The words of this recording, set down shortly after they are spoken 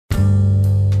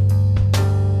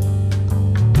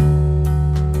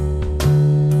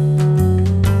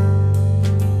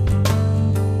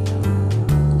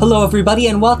Hello everybody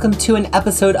and welcome to an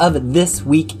episode of This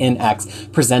Week in X,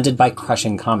 presented by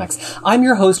Crushing Comics. I'm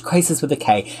your host, Crisis with a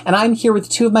K, and I'm here with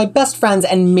two of my best friends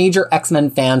and major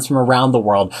X-Men fans from around the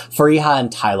world, Fariha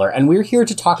and Tyler, and we're here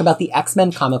to talk about the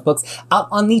X-Men comic books out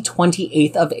on the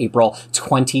 28th of April,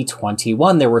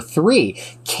 2021. There were three: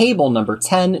 Cable number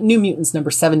 10, New Mutants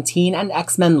number 17, and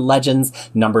X-Men Legends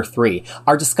number 3.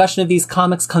 Our discussion of these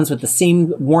comics comes with the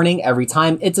same warning every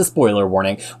time. It's a spoiler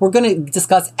warning. We're going to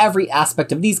discuss every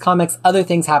aspect of these comics, other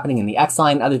things happening in the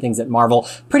X-Line, other things at Marvel.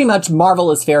 Pretty much Marvel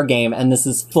is fair game, and this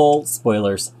is full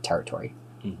spoilers territory.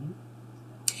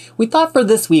 We thought for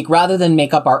this week, rather than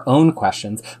make up our own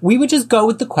questions, we would just go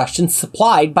with the questions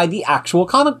supplied by the actual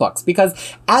comic books, because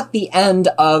at the end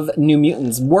of New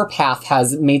Mutants, Warpath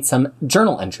has made some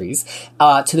journal entries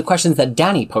to the questions that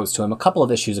Danny posed to him a couple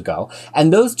of issues ago,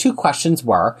 and those two questions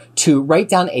were to write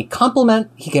down a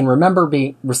compliment he can remember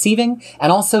receiving,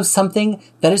 and also something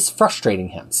that is frustrating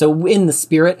him. So in the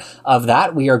spirit of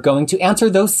that, we are going to answer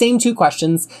those same two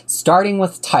questions, starting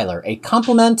with Tyler. A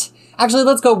compliment. Actually,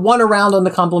 let's go one around on the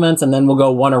compliments, and then we'll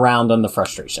go one around on the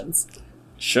frustrations.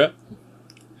 Sure.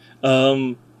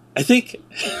 I think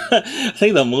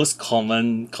the most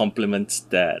common compliments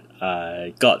that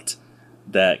I got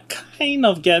that kind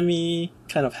of get me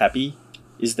kind of happy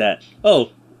is that,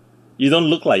 oh, you don't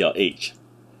look like your age.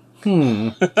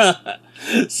 So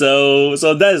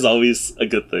that is always a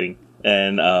good thing.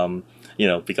 And,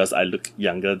 because I look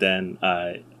younger than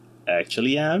I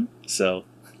actually am. So.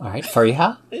 All right,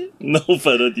 Fariha? No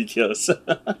further details.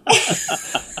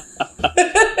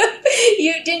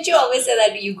 Didn't you always say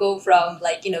that you go from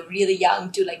really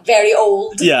young to very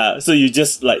old? Yeah, so you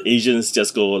just Asians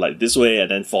just go this way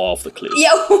and then fall off the cliff.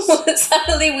 Yeah,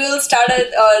 suddenly we'll start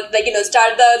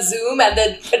start the Zoom and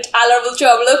then Tyler will show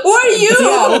up like, who are you?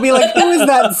 Yeah, we'll be like, who is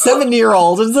that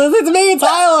 70-year-old? It's me,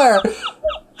 Tyler.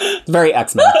 It's very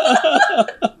X-Men.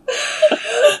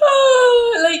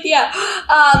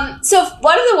 So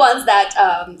one of the ones that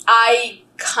I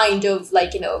kind of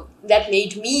that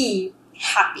made me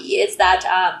happy is that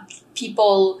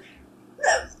people,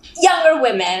 younger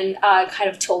women, kind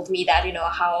of told me that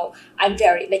how I'm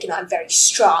very I'm very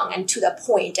strong and to the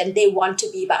point, and they want to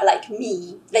be like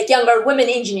me, younger women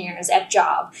engineers at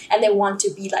job, and they want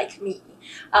to be like me.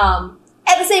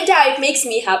 At the same time, it makes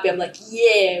me happy. I'm like,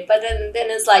 yeah, but then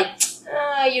it's like,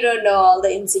 you don't know all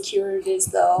the insecurities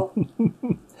though.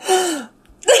 So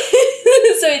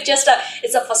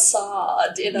it's a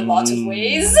facade in a lot of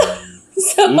ways.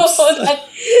 So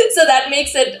that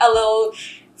makes it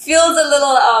feels a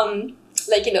little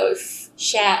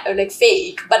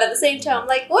fake. But at the same time,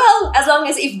 well, as long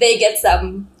as if they get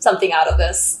something out of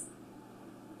this.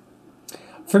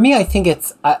 For me, I think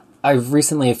it's. I've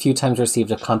recently a few times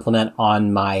received a compliment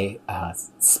on my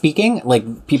speaking,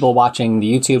 people watching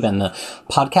the YouTube and the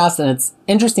podcast. And it's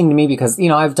interesting to me because,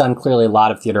 I've done clearly a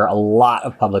lot of theater, a lot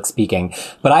of public speaking,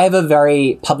 but I have a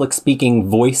very public speaking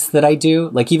voice that I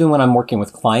do. Even when I'm working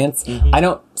with clients, I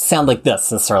don't sound like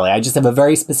this necessarily. I just have a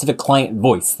very specific client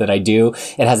voice that I do.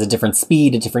 It has a different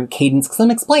speed, a different cadence, because I'm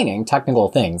explaining technical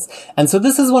things. And so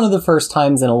this is one of the first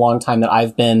times in a long time that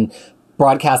I've been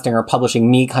broadcasting or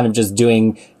publishing me kind of just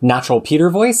doing natural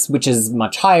Peter voice, which is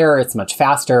much higher, it's much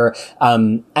faster,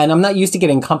 and I'm not used to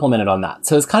getting complimented on that.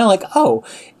 So it's kind of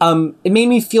it made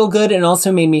me feel good, and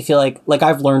also made me feel like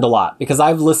I've learned a lot, because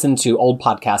I've listened to old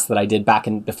podcasts that I did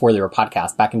before they were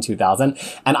podcasts, back in 2000,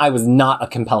 and I was not a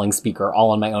compelling speaker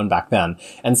all on my own back then.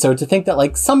 And so to think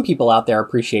that some people out there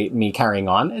appreciate me carrying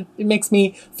on, it makes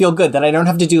me feel good that I don't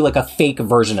have to do a fake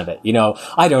version of it.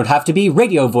 I don't have to be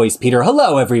radio voice Peter.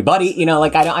 Hello, everybody. I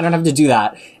don't have to do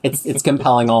that. It's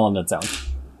compelling all on its own.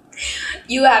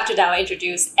 You have to now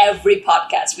introduce every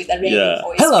podcast with a radio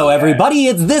voice. Hello, everybody.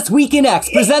 It's This Week in X,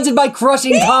 presented by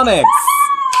Crushing Comics.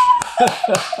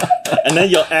 And then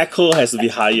your echo has to be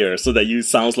higher so that you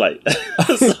sounds a bit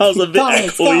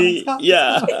echoey. Stop.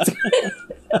 Yeah.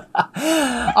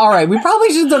 All right, we probably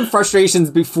should have done frustrations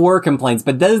before complaints,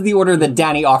 but that is the order that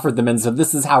Danny offered them in, so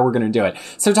this is how we're going to do it.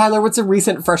 So, Tyler, what's a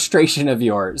recent frustration of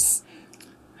yours?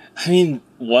 I mean,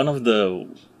 one of the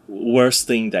worst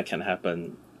thing that can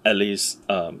happen, at least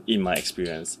in my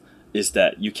experience, is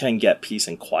that you can't get peace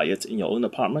and quiet in your own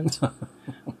apartment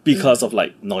because of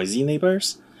noisy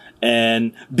neighbors.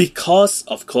 And because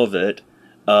of COVID,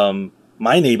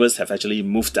 my neighbors have actually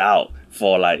moved out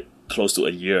for close to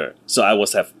a year. So I you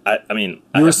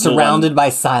were surrounded by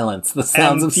silence, the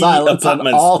sounds of silence on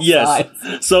all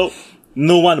sides. So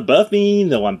no one above me,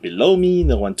 no one below me,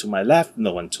 no one to my left,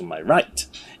 no one to my right.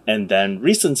 And then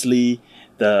recently,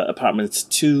 the apartments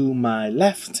to my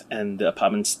left and the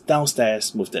apartments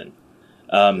downstairs moved in.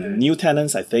 New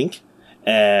tenants, I think.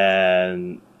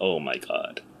 And oh my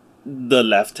god, the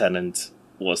lieutenant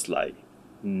was like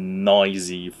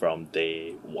noisy from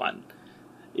day one.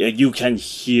 You can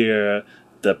hear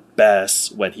the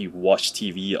bass when he watched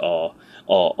TV or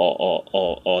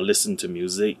listen to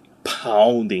music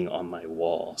pounding on my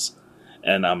walls.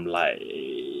 And I'm like,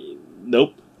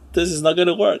 nope, this is not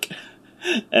gonna work.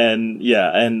 And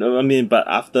yeah, and I mean, but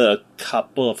after a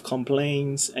couple of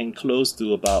complaints and close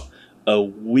to about a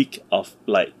week of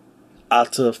like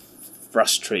utter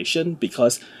frustration,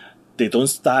 because they don't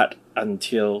start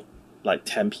until like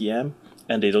 10 p.m.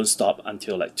 and they don't stop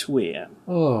until like 2 a.m.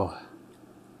 Oh.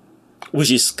 Which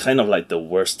is kind of like the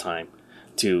worst time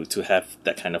to have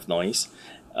that kind of noise,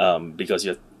 because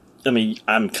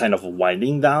I'm kind of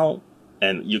winding down,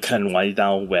 and you can wind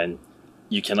down when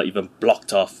you cannot even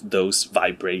block off those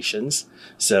vibrations.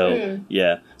 So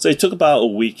yeah, so it took about a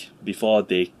week before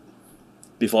they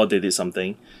did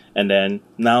something, and then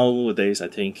nowadays I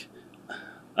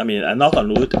knock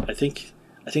on wood, I think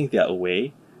they are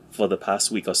away for the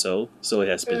past week or so. So it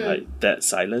has been like dead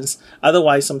silence.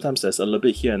 Otherwise, sometimes there's a little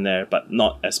bit here and there, but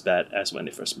not as bad as when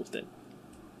they first moved in.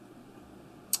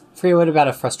 Freya, what about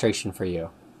a frustration for you?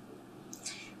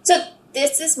 So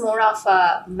this is more of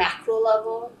a macro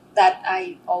level that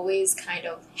I always kind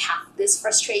of have this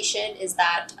frustration, is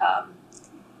that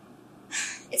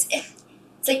it's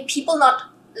like people not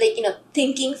like,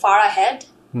 thinking far ahead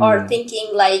or thinking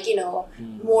like,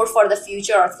 more for the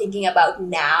future, or thinking about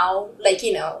now. Like,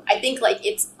 I think like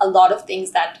it's a lot of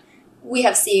things that we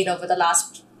have seen over the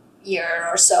last year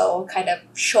or so kind of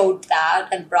showed that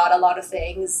and brought a lot of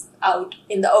things out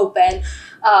in the open,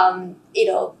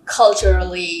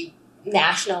 culturally,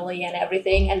 nationally and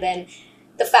everything. And then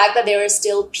the fact that there are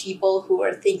still people who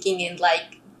are thinking in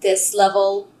like this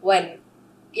level when,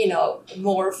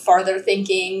 more further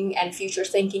thinking and future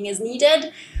thinking is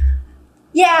needed.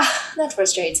 Yeah, that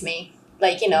frustrates me.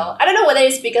 Like, I don't know whether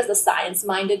it's because the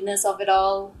science-mindedness of it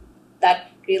all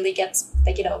that really gets,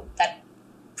 like, that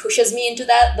pushes me into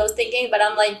those thinking. But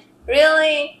I'm like,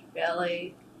 really?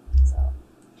 So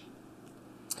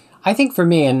I think for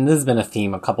me, and this has been a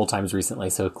theme a couple times recently,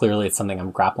 so clearly it's something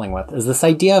I'm grappling with, is this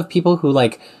idea of people who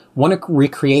like want to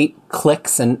recreate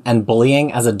cliques and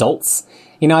bullying as adults.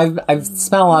 I've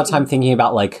spent a lot of time thinking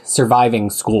about like surviving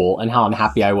school and how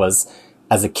unhappy I was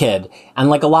as a kid. And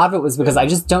like a lot of it was because I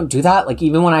just don't do that. Like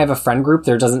even when I have a friend group,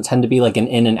 there doesn't tend to be like an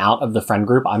in and out of the friend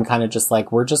group. I'm kind of just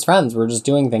like, we're just friends. We're just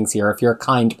doing things here. If you're a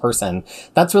kind person,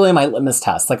 that's really my litmus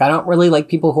test. Like I don't really like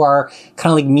people who are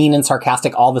kind of like mean and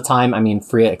sarcastic all the time. I mean,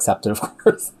 Freya accepted, of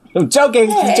course. I'm joking.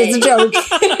 It's just a joke.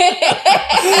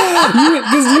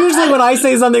 Because usually when I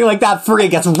say something like that, Freya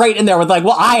gets right in there with like,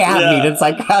 well, I am mean and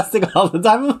sarcastic all the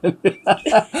time.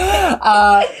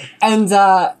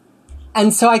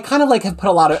 And so I kind of like have put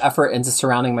a lot of effort into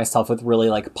surrounding myself with really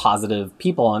like positive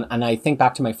people. And I think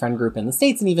back to my friend group in the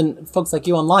States and even folks like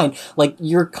you online, like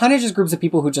you're kind of just groups of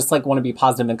people who just like want to be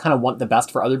positive and kind of want the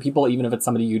best for other people, even if it's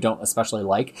somebody you don't especially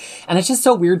like. And it's just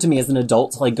so weird to me as an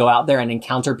adult to like go out there and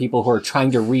encounter people who are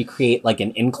trying to recreate like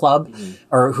an in club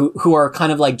or who are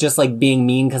kind of like just like being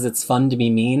mean because it's fun to be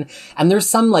mean. And there's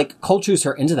some like cultures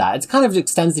who are into that. It's kind of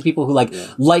extends to people who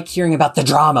like hearing about the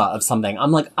drama of something.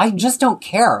 I'm like, I just don't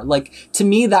care. Like, to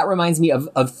me, that reminds me of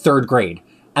third grade.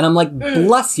 And I'm like,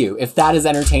 bless you if that is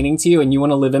entertaining to you and you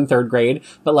want to live in third grade.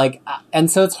 But like,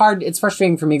 and so it's hard. It's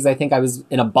frustrating for me because I think I was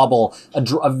in a bubble,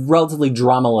 a relatively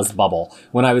dramaless bubble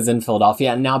when I was in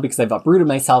Philadelphia. And now because I've uprooted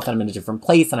myself and I'm in a different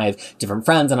place and I have different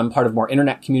friends and I'm part of more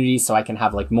internet communities so I can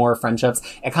have like more friendships,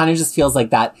 it kind of just feels like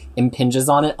that impinges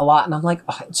on it a lot. And I'm like,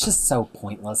 oh, it's just so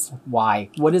pointless. Why?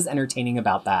 What is entertaining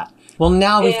about that? Well,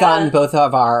 now we've gotten both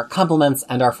of our compliments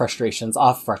and our frustrations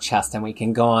off our chest and we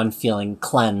can go on feeling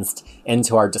cleansed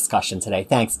into our discussion today.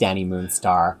 Thanks, Danny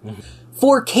Moonstar.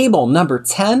 For Cable number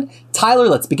 10, Tyler,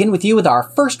 let's begin with you with our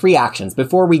first reactions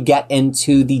before we get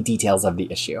into the details of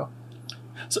the issue.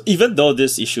 So even though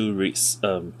this issue reads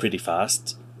pretty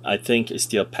fast, I think it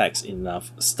still packs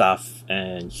enough stuff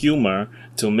and humor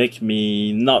to make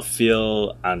me not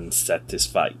feel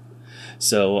unsatisfied.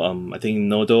 So I think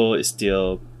Nodo is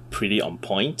still pretty on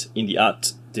point in the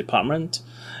art department,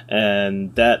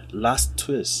 and that last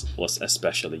twist was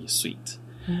especially sweet.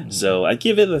 So I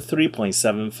give it a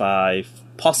 3.75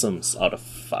 possums out of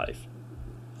 5.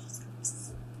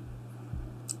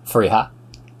 Freya?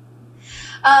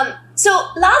 So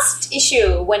last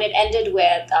issue, when it ended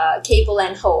with Cable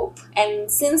and Hope, and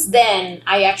since then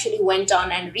I actually went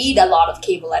on and read a lot of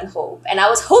Cable and Hope, and I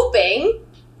was hoping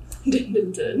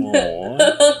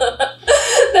that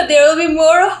there will be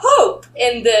more hope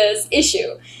in this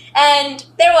issue. And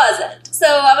there wasn't. So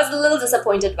I was a little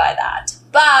disappointed by that.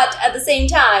 But at the same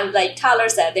time, like Tyler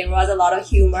said, there was a lot of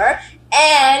humor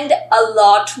and a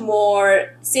lot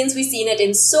more, since we seen it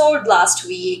in Sword last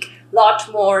week, lot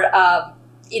more,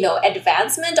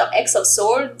 advancement of X of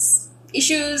Swords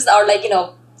issues, or like,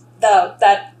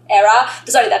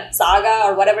 that saga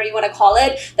or whatever you want to call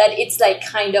it, that it's like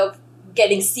kind of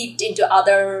getting seeped into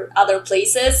other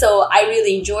places. So I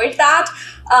really enjoyed that.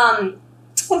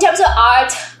 In terms of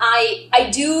art, I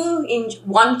do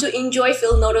want to enjoy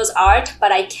Phil Noto's art,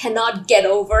 but I cannot get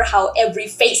over how every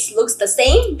face looks the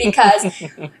same, because,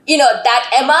 that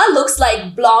Emma looks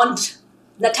like blonde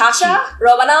Natasha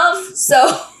Romanoff.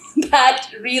 So that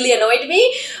really annoyed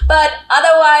me. But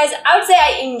otherwise, I would say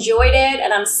I enjoyed it,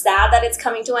 and I'm sad that it's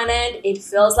coming to an end. It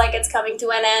feels like it's coming to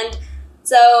an end.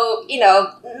 So,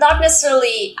 not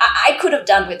necessarily, I could have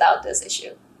done without this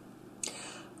issue.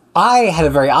 I had a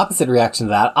very opposite reaction to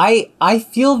that. I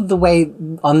feel the way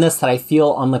on this that I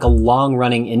feel on like a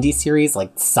long-running indie series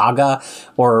like Saga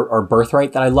or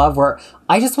Birthright that I love, where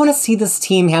I just want to see this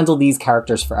team handle these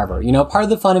characters forever. Part of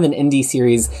the fun of an indie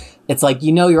series, it's like,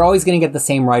 you're always going to get the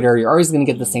same writer, you're always going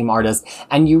to get the same artist,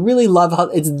 and you really love how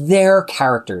it's their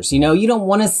characters. You don't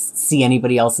want to see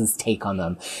anybody else's take on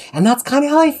them. And that's kind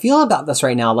of how I feel about this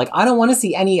right now. Like, I don't want to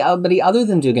see anybody other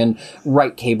than Dugan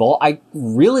write Cable. I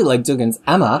really like Dugan's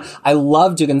Emma. I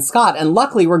love Dugan Scott. And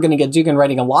luckily, we're going to get Dugan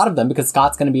writing a lot of them, because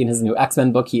Scott's going to be in his new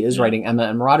X-Men book. He is writing Emma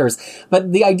and Marauders.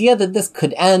 But the idea that this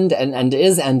could end and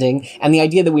is ending, and the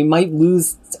idea that we might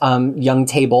lose young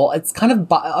Table, it's kind of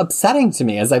upsetting to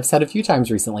me, as I've said a few times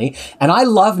recently. And I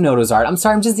love Noto's art. I'm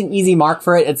sorry, I'm just an easy mark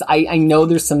for it. I know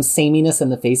there's some sameness in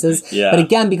the faces. Yeah. But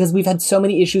again, because we've had so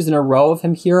many issues in a row of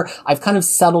him here, I've kind of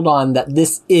settled on that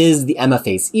this is the Emma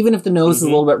face. Even if the nose is a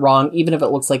little bit wrong, even if it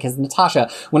looks like his Natasha,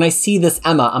 when I see this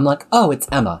Emma, I'm like, oh, it's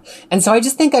Emma. And so I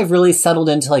just think I've really settled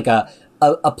into like a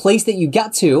place that you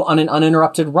get to on an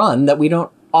uninterrupted run that we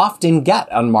don't often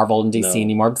get on Marvel and DC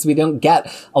anymore, because we don't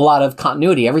get a lot of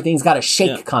continuity. Everything's got to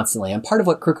shake constantly. And part of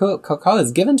what Krakoa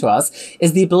has given to us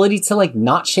is the ability to like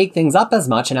not shake things up as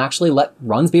much and actually let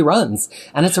runs be runs.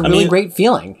 And it's a really great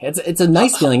feeling. It's a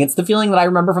nice feeling. It's the feeling that I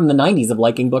remember from the 90s of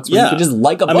liking books where you could just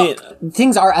like a book.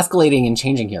 Things are escalating and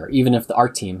changing here, even if the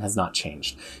art team has not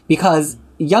changed. Because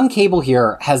young Cable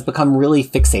here has become really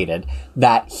fixated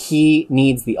that he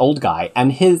needs the old guy.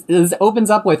 And his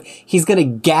opens up with, he's going to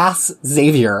gas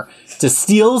Xavier to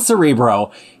steal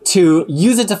Cerebro to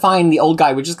use it to find the old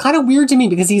guy, which is kind of weird to me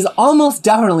because he's almost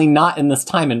definitely not in this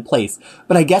time and place.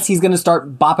 But I guess he's going to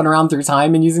start bopping around through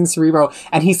time and using Cerebro.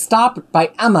 And he's stopped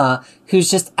by Emma,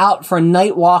 who's just out for a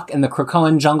night walk in the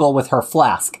Krakoan jungle with her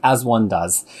flask, as one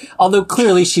does. Although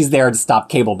clearly she's there to stop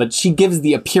Cable, but she gives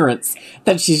the appearance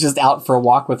that she's just out for a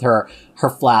walk with her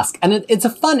flask. And it's a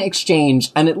fun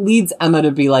exchange, and it leads Emma to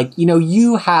be like,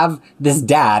 you have this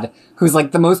dad who's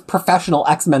like the most professional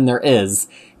X-Men there is.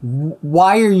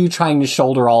 Why are you trying to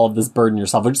shoulder all of this burden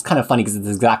yourself? Which is kind of funny because it's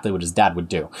exactly what his dad would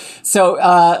do.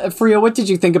 So, Freya, what did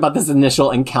you think about this initial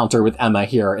encounter with Emma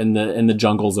here in the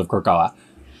jungles of Krakoa?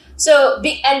 So,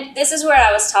 and this is where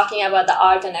I was talking about the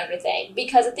art and everything,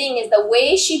 because the thing is, the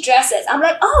way she dresses, I'm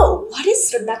like, oh, what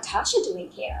is Natasha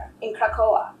doing here in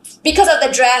Krakoa? Because of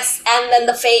the dress, and then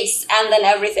the face, and then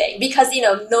everything. Because,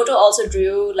 Noto also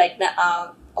drew, like,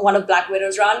 one of Black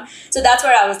Widow's run. So that's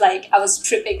where I was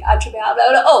tripping out.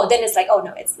 Oh, then it's like, oh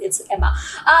no, it's Emma.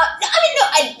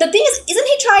 The thing is, isn't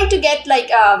he trying to get,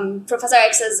 like, Professor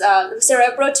X's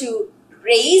Cerebro to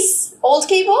raise old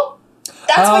Cable?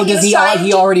 That's what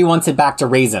he already wants it back to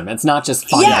raise him. It's not just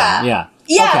fun. Yeah.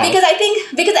 Okay. Because I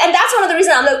think, and that's one of the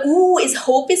reasons I'm like, ooh, is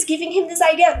Hope is giving him this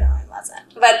idea? No, it wasn't.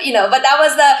 But, but that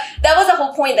was the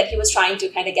whole point that he was trying to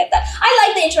kind of get that. I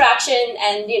like the interaction,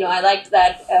 and, I liked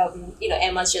that,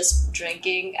 Emma's just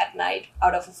drinking at night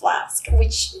out of a flask,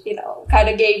 which, kind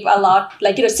of gave a lot,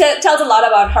 like, tells a lot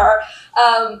about her.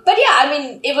 But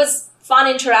yeah, it was fun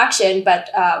interaction, but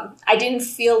I didn't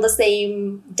feel the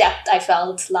same depth I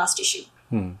felt last issue.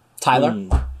 Tyler?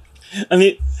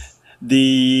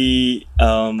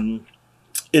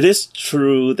 It is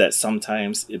true that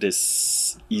sometimes it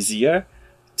is easier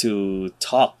to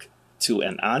talk to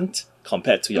an aunt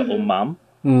compared to your own mom,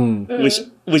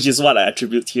 which is what I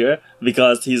attribute here,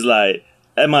 because he's like,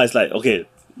 Emma is like, okay,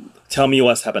 tell me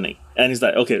what's happening. And he's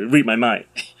like, okay, read my mind.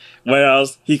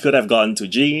 Whereas he could have gone to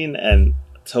Jean and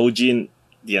told Jean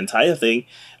the entire thing,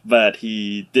 but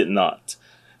he did not.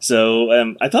 So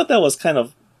I thought that was kind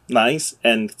of nice,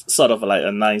 and sort of like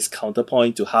a nice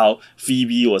counterpoint to how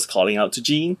Phoebe was calling out to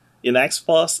Jean in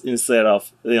X-Force instead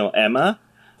of Emma.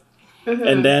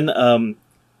 And then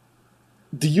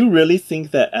do you really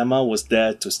think that Emma was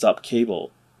there to stop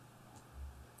Cable?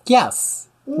 Yes.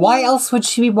 Why else would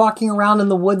she be walking around in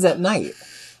the woods at night?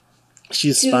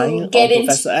 She's To spying on get into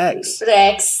Professor X.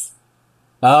 Rex.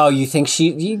 Oh, you think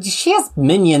she has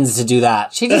minions to do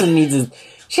that? She doesn't need to.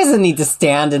 She doesn't need to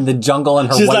stand in the jungle in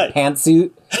her She's white like-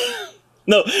 pantsuit.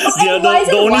 No, and why is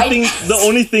it white? the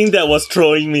only thing that was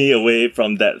throwing me away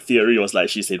from that theory was like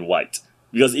she said white.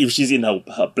 Because if she's in her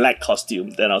black costume,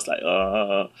 then I was like,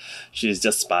 she's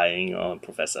just spying on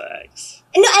Professor X.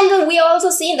 No, and then we also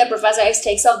seen that Professor X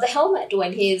takes off the helmet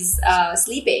when he's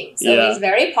sleeping. So Yeah. it's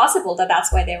very possible that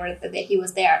that's why that he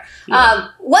was there. Yeah.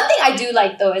 One thing I do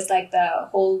like though is like the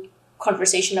whole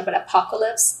conversation about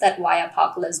Apocalypse, that why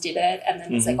Apocalypse did it, and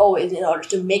then it's like, oh, in order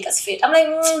to make us fit. I'm like,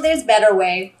 there's better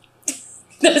way.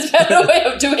 There's better way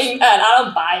of doing that. I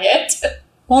don't buy it.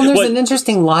 Well, and there's What- an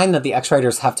interesting line that the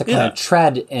X-Writers have to kind Yeah. of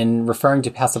tread in referring to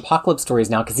past apocalypse stories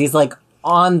now, because he's like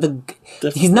on the...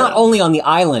 The He's not friend. only on the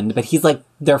island, but he's like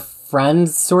their friend,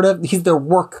 sort of. He's their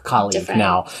work colleague Different.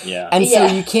 now. Yeah. And so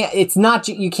Yeah. you can't, it's not,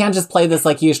 you can't just play this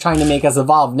like he was trying to make us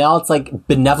evolve. Now it's like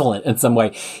benevolent in some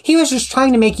way. He was just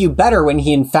trying to make you better when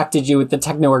he infected you with the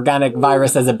techno-organic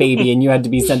virus as a baby and you had to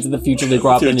be sent to the future to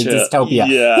grow up in a Future. dystopia.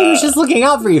 Yeah. He was just looking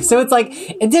out for you. So it's like,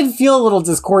 it did feel a little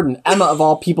discordant. Emma, of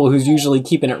all people, who's usually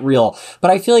keeping it real.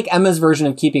 But I feel like Emma's version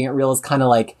of keeping it real is kind of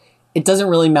like, it doesn't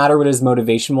really matter what his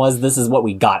motivation was. This is what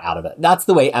we got out of it. That's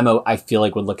the way Emma, I feel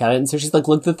like, would look at it. And so she's like,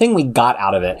 look, the thing we got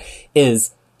out of it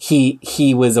is he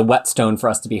was a whetstone for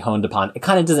us to be honed upon. It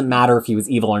kind of doesn't matter if he was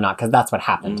evil or not, because that's what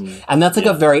happened. And that's like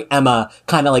a very Emma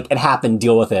kind of like, it happened,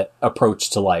 deal with it approach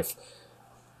to life.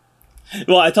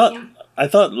 Well, I thought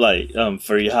like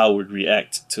Fariha would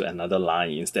react to another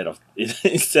line instead of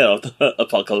the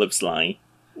Apocalypse line.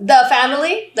 The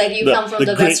family that you come from,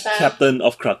 the great best family. captain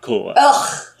of Krakoa.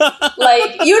 Ugh.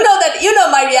 Like,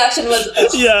 my reaction was, ugh.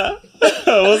 Yeah.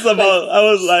 I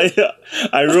was like,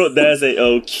 I wrote there, say,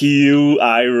 oh, Q,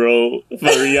 I wrote,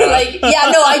 Fariha. Like, yeah,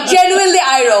 no, I genuinely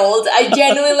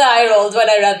eye rolled when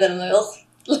I read them. Like,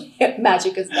 ugh.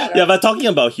 Magic is better. Yeah, but talking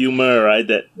about humor, right?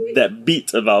 That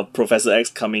beat about Professor X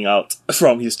coming out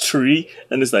from his tree,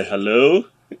 and it's like, hello?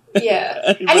 Yeah.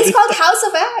 And it's called House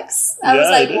of X. I was Yeah,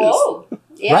 like, it is. whoa.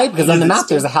 Yeah. Right? Because on the It is map,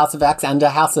 there's a House of X and a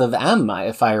House of M,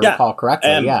 if I recall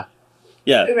correctly. M. Yeah.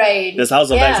 Yeah. Right. There's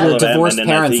House of Yeah. X, They're House of M, divorced and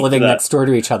then I parents think living that- next door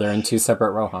to each other in two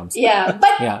separate row homes. Yeah,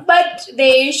 Yeah. but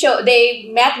make sure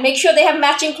they have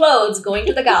matching clothes going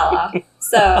to the gala.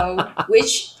 So,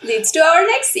 which leads to our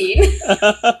next scene.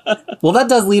 Well, that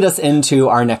does lead us into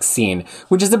our next scene,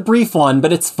 which is a brief one,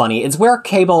 but it's funny. It's where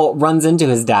Cable runs into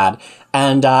his dad,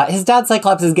 and his dad,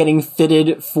 Cyclops, is getting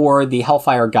fitted for the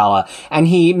Hellfire Gala, and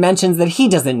he mentions that he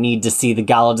doesn't need to see the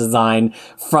gala design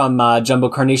from Jumbo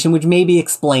Carnation, which maybe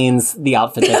explains the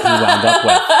outfit that he wound up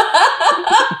with.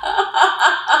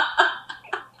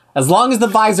 As long as the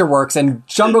visor works, and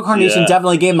Jumbo Carnation Yeah.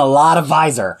 definitely gave him a lot of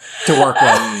visor to work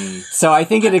with. So I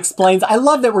think it explains. I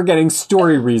love that we're getting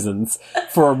story reasons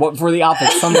for the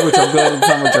outfits, some of which are good and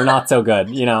some of which are not so good,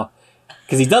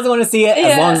 because he doesn't want to see it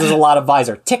as long as there's a lot of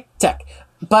visor. Tick, tick.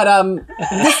 But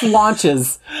this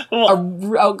launches. Oh,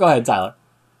 go ahead, Tyler.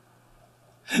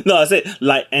 No, I said,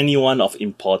 like anyone of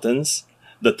importance,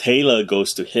 the tailor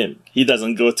goes to him. He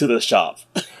doesn't go to the shop.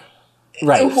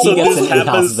 Right. He So gets this an in-house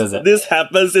happens. visit. This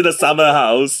happens in the summer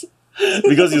house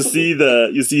because you see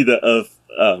the earth,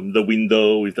 the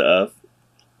window with the earth.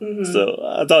 Mm-hmm. So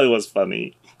I thought it was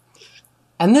funny.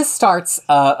 And this starts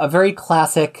a very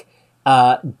classic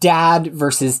dad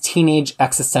versus teenage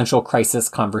existential crisis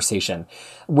conversation,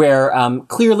 where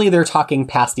clearly they're talking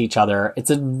past each other.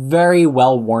 It's a very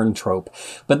well-worn trope,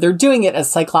 but they're doing it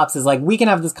as Cyclops is like, we can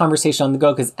have this conversation on the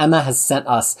go because Emma has sent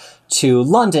us to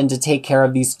London to take care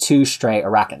of these 2 stray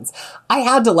Arakans. I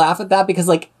had to laugh at that because,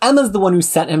 like, Emma's the one who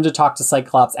sent him to talk to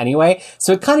Cyclops anyway,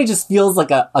 so it kind of just feels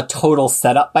like a total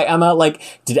setup by Emma. Like,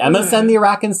 did Emma send the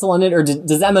Arakans to London, or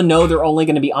does Emma know they're only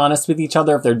going to be honest with each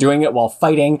other if they're doing it while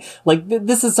fighting? Like,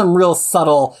 this is some real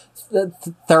subtle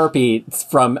therapy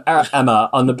from Emma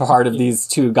on the part of these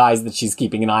 2 guys that she's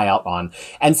keeping an eye out on.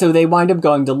 And so they wind up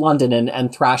going to London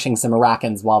and thrashing some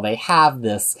Arakans while they have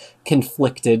this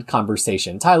conflicted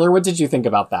conversation. Tyler, what did you think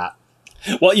about that?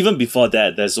 Well, even before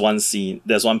that, there's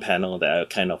one panel that I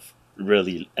kind of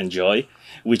really enjoy,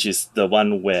 which is the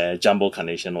one where Jumbo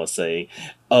Carnation was saying,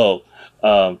 "Oh,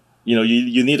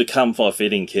 you need to come for a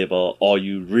fitting, Cable, or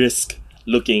you risk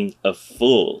looking a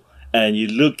fool." And you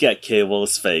look at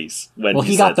Cable's face when Well,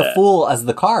 he got the that. fool as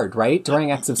the card, right?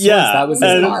 During X of Swords, Yeah, that was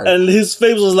his card. and his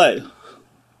face was like,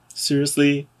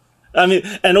 seriously? I mean,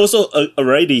 and also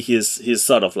already he's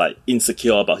sort of like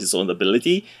insecure about his own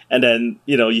ability, and then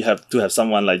you have to have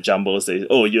someone like Jumbo say,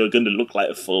 "Oh, you're going to look like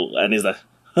a fool," and he's like,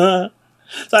 "Huh."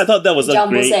 So I thought that was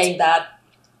Jumbo a great saying that.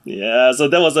 Yeah, so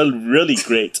that was a really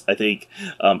great, I think,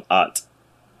 art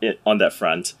on that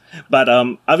front. But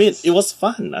I mean, it was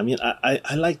fun. I mean,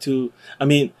 I like to. I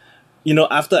mean,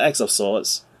 after X of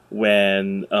Swords,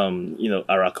 when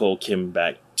Arako came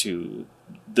back to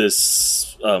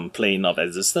this plane of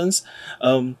existence,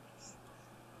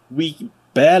 we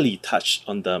barely touched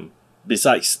on them.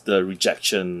 Besides the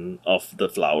rejection of the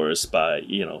flowers by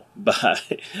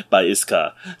by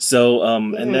Iska, so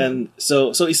and then so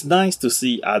it's nice to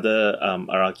see other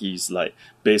Arakis like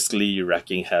basically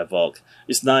wreaking havoc.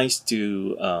 It's nice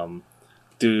to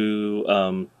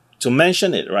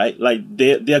mention it, right? Like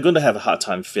they are going to have a hard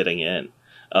time fitting in.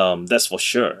 That's for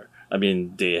sure. I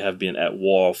mean, they have been at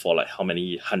war for like how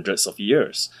many hundreds of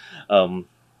years, and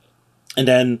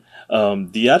then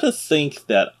the other thing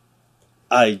that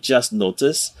I just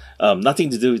noticed, nothing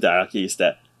to do with the Araki, is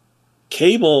that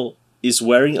Cable is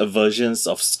wearing a version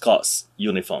of Scott's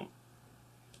uniform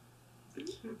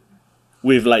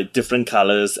with like different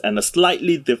colors and a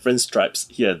slightly different stripes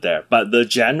here and there, but the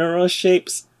general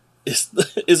shapes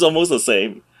is almost the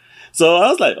same. So I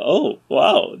was like, oh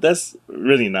wow, that's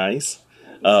really nice.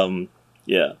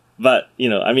 Yeah, but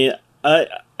I mean,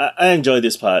 I enjoy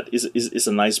this part. It's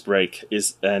a nice break.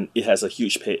 And it has a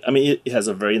huge pay. I mean, it has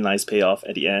a very nice payoff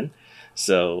at the end.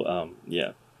 So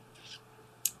yeah.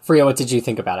 Freya, what did you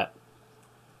think about it?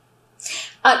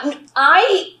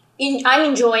 I'm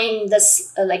enjoying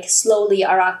this. Like slowly,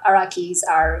 Arakis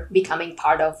are becoming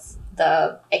part of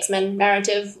the X-Men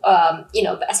narrative.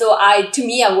 So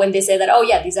when they say that, oh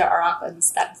yeah, these are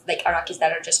Arakans, that like Arakis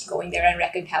that are just going there and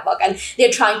wreaking havoc, and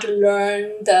they're trying to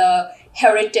learn the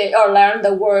heritage or learn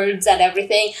the words and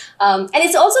everything. And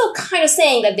it's also kind of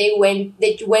saying that they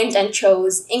went and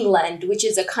chose England, which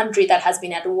is a country that has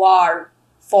been at war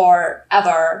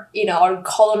forever, or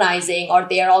colonizing, or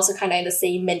they are also kind of in the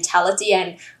same mentality,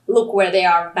 and look where they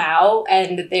are now,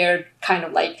 and they're kind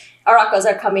of like, Arakos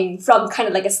are coming from kind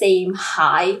of like a same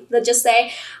high, let's just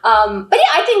say. But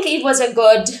yeah, I think it was a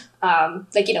good,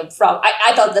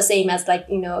 I thought the same as like,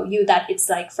 that it's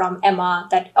like from Emma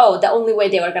that, the only way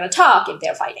they were going to talk if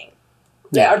they're fighting.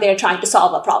 Yeah. Or they're trying to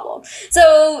solve a problem. So,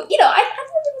 I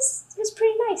thought it was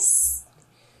pretty nice.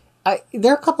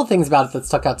 There are a couple things about it that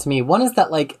stuck out to me. One is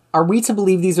that, like, are we to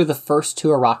believe these are the first two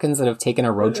Arakans that have taken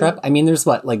a road trip? I mean, there's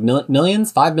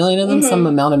millions, 5 million of them, some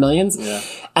amount of millions. Yeah.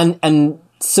 And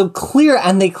so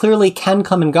they clearly can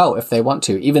come and go if they want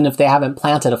to. Even if they haven't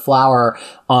planted a flower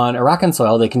on Arakan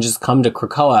soil, they can just come to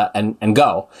Krakoa and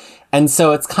go. And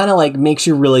so it's kind of like makes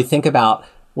you really think about,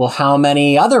 well, how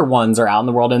many other ones are out in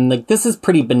the world? And like, this is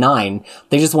pretty benign.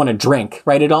 They just want to drink,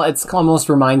 right? It almost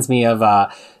reminds me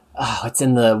of, it's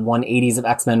in the 180s of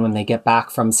X-Men when they get back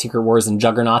from Secret Wars and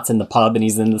Juggernaut's in the pub and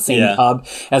he's in the same pub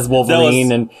as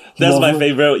Wolverine. That's my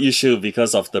favorite issue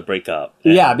because of the breakup.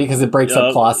 Yeah, because it breaks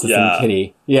up Colossus and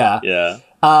Kitty. Yeah. Yeah.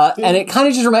 And it kind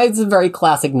of just reminds me of a very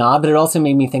classic nod, but it also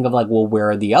made me think of like, well, where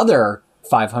are the other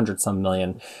 500 some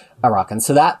million Arakan?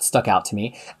 So that stuck out to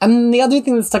me. And the other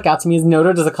thing that stuck out to me is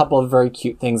Noto does a couple of very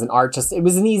cute things in art. It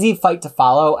was an easy fight to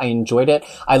follow. I enjoyed it.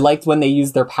 I liked when they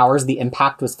used their powers. The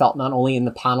impact was felt not only in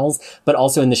the panels, but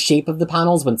also in the shape of the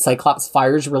panels. When Cyclops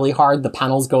fires really hard, the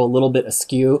panels go a little bit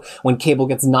askew. When Cable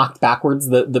gets knocked backwards,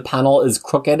 the panel is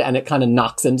crooked and it kind of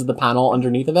knocks into the panel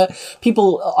underneath of it.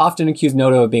 People often accuse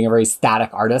Noto of being a very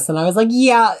static artist. And I was like,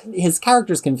 yeah, his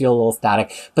characters can feel a little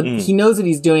static, but he knows what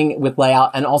he's doing with layout.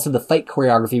 And also the fight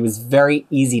choreography was very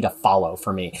easy to follow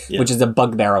for me, which is a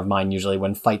bugbear of mine usually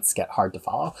when fights get hard to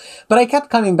follow. But I kept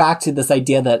coming back to this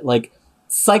idea that like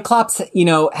Cyclops,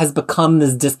 has become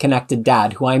this disconnected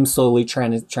dad who I'm slowly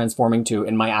transforming to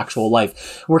in my actual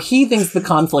life, where he thinks the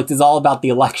conflict is all about the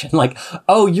election. Like,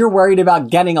 oh, you're worried about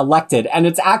getting elected. And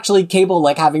it's actually Cable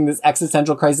like having this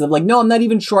existential crisis of like, no, I'm not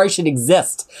even sure I should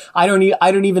exist. I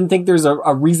don't even think there's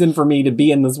a reason for me to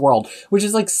be in this world, which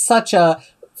is like such a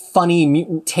funny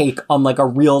mutant take on like a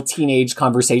real teenage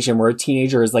conversation where a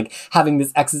teenager is like having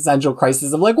this existential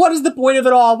crisis of like, what is the point of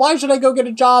it all? Why should I go get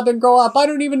a job and grow up? I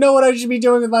don't even know what I should be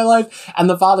doing with my life. And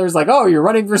the father's like, oh, you're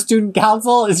running for student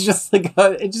council? It's just like,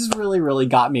 it just really, really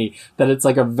got me that it's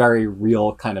like a very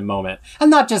real kind of moment.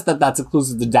 And not just that that's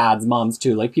exclusive to dads, moms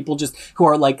too. Like people just who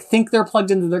are like, think they're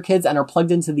plugged into their kids and are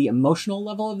plugged into the emotional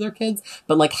level of their kids,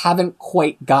 but like haven't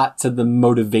quite got to the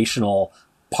motivational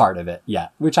part of it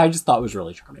yet, which I just thought was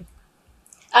really charming.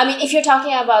 I mean, if you're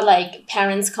talking about like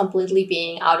parents completely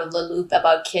being out of the loop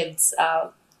about kids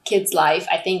kid's life.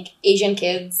 I think Asian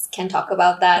kids can talk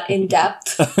about that in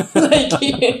depth. Like,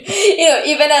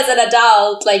 even as an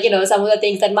adult, like, some of the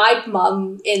things that my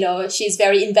mom, she's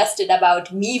very invested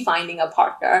about me finding a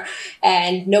partner.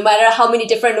 And no matter how many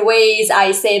different ways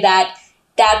I say that,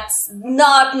 that's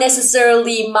not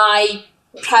necessarily my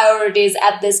priorities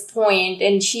at this point.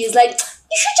 And she's like,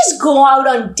 you should just go out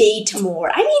on date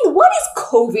more. I mean, what is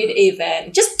COVID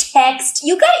even? Just text.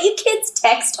 You kids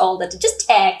text all the time. Just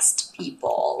text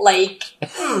people. Like,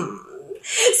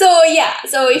 So yeah,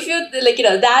 so if you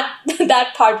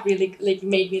that part really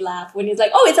made me laugh when he's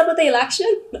like, oh, it's about the election.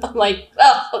 I'm like,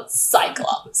 oh,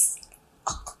 Cyclops.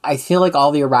 I feel like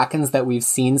all the Arakans that we've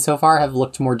seen so far have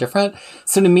looked more different.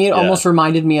 So to me, it almost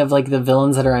reminded me of the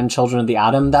villains that are in Children of the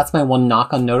Atom. That's my one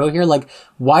knock on Noto here.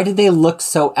 Why did they look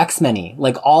so X-Men-y?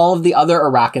 All of the other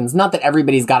Arakans, not that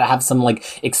everybody's got to have some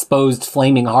exposed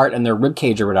flaming heart in their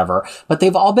ribcage or whatever, but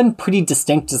they've all been pretty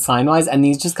distinct design-wise, and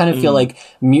these just kind of feel like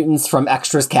mutants from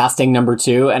Extras casting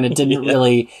 #2, and it didn't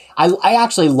really... I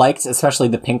actually liked, especially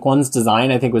the pink one's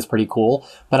design. I think was pretty cool,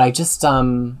 but I just...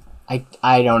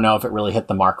 I don't know if it really hit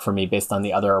the mark for me based on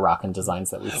the other Arakan designs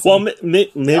that we've seen. Well,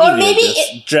 maybe they're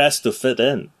just dressed to fit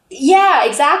in. Yeah,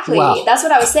 exactly. Wow. That's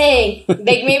what I was saying.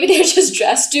 Maybe they're just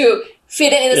dressed to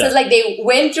fit in the sense they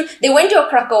went to a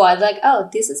Krakoa, like, oh,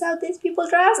 this is how these people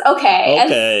dress? Okay.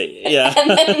 And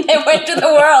then they went to the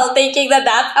world thinking that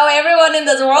that's how everyone in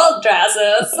this world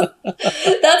dresses.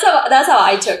 That's how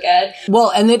I took it.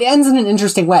 Well, and it ends in an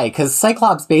interesting way, because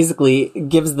Cyclops basically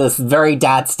gives this very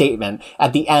dad statement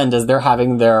at the end as they're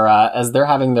having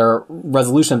their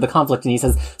resolution of the conflict, and he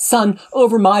says, son,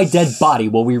 over my dead body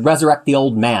will we resurrect the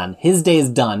old man. His day is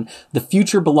done. The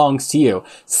future belongs to you.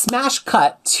 Smash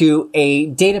cut to a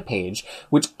data page,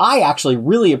 which I actually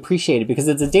really appreciated because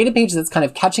it's a data page that's kind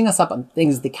of catching us up on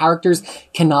things the characters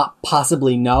cannot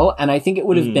possibly know. And I think it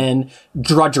would have been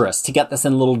drudgerous to get this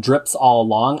in little drips all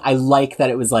along. I like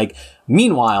that it was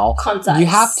meanwhile, concise. You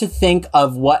have to think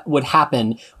of what would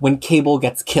happen when Cable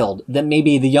gets killed that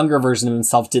maybe the younger version of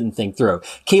himself didn't think through.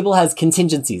 Cable has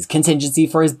contingencies. Contingency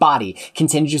for his body.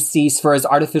 Contingencies for his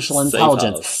artificial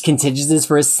intelligence. Contingencies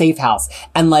for his safe house.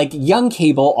 And young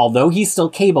Cable, although he's still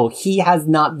Cable, he has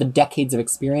not the decades of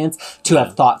experience to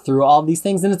have thought through all these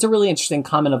things. And it's a really interesting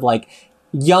comment of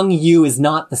young you is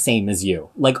not the same as you.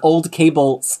 Old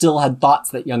Cable still had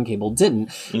thoughts that young Cable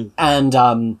didn't.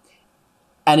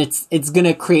 And it's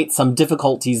gonna create some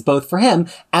difficulties both for him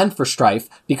and for Strife,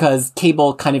 because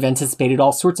Cable kind of anticipated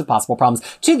all sorts of possible problems,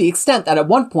 to the extent that at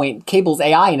one point, Cable's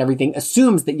AI and everything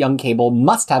assumes that young Cable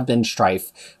must have been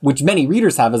Strife, which many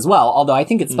readers have as well, although I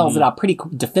think it spells it out pretty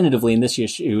definitively in this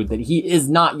issue that he is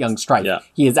not young Strife. Yeah.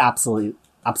 He is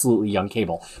absolutely young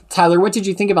Cable. Tyler, what did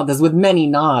you think about this, with many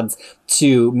nods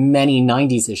to many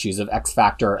 90s issues of X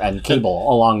Factor and Cable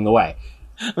along the way?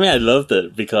 I mean, I loved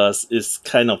it because it's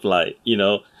kind of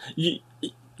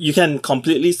you can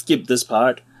completely skip this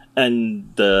part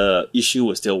and the issue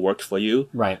will still work for you.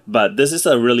 Right. But this is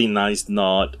a really nice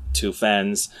nod to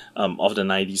fans of the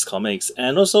 90s comics.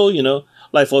 And also,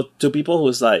 to people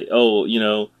who's I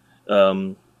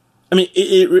mean,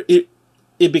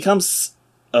 it becomes,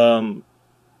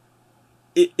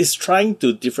 it's trying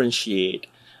to differentiate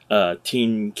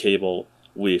Teen Cable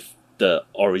with the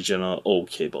original old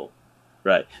Cable.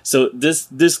 Right. So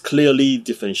this clearly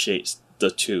differentiates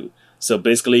the two. So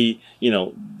basically,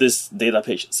 this data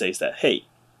page says that, hey,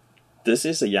 this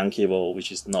is a young Cable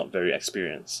which is not very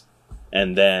experienced.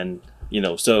 And then,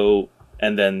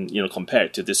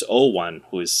 compared to this old one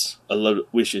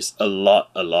which is a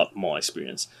lot more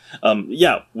experienced.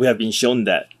 We have been shown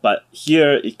that, but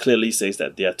here it clearly says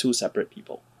that they are two separate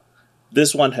people.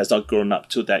 This one has not grown up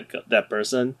to that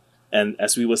person, and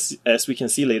as we can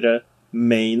see later,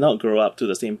 may not grow up to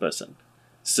the same person.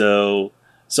 So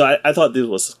I thought this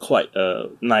was quite a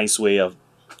nice way of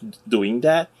doing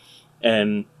that.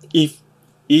 And if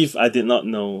I did not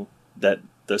know that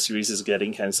the series is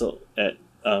getting cancelled at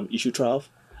issue 12,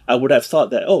 I would have thought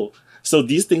that, so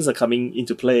these things are coming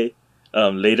into play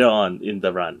later on in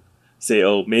the run. Say,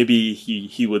 maybe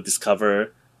he would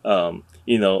discover, the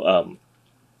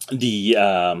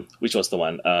which was the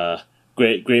one,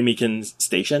 Graymaken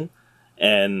Station.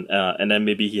 And then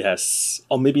maybe he has,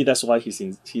 or maybe that's why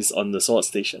he's on the Sword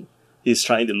Station. He's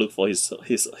trying to look for his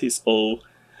old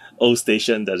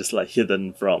station that is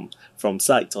hidden from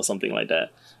sight or something like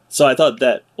that. So I thought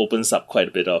that opens up quite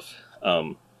a bit of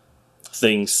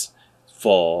things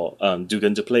for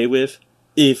Dugan to play with,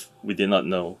 if we did not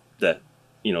know that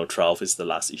 12 is the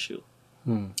last issue.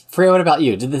 Freya, what about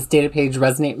you? Did this data page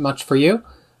resonate much for you?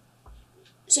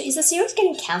 So is the series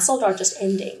getting cancelled or just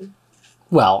ending?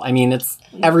 Well, I mean,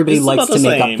 everybody It's likes about to the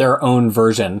make up same. their own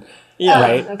version, Yeah.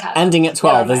 right? Okay. Ending at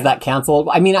 12, Never is mind. that canceled?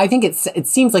 I mean, I think it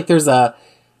seems like there's a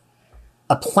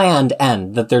planned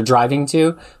end that they're driving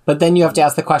to, but then you have to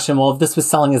ask the question, well, if this was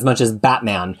selling as much as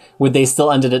Batman, would they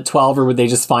still end it at 12, or would they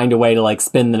just find a way to, like,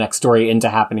 spin the next story into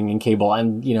happening in cable?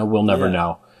 And, we'll never Yeah.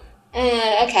 know.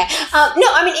 Okay. No,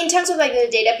 I mean, in terms of like the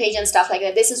data page and stuff like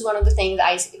that, this is one of the things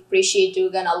I appreciate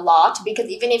Dugan a lot, because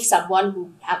even if someone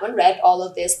who haven't read all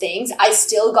of these things, I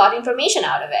still got information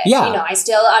out of it. Yeah. I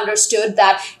still understood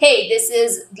that, hey, this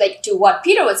is like, to what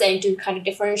Peter was saying, to kind of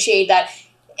differentiate that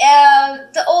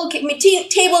the old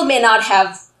table may not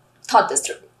have thought this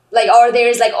through. Like, or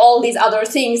there's like all these other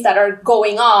things that are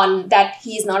going on that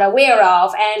he's not aware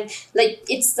of. And like,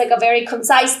 it's like a very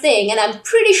concise thing. And I'm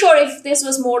pretty sure if this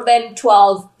was more than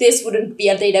 12, this wouldn't be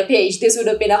a data page. This would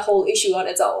have been a whole issue on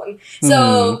its own.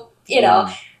 So, I mean,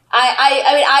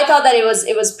 I thought that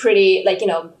it was pretty, like,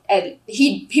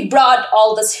 he brought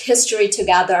all this history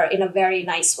together in a very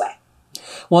nice way.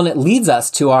 Well, and it leads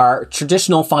us to our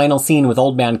traditional final scene with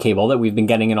Old Man Cable that we've been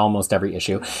getting in almost every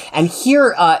issue. And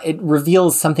here it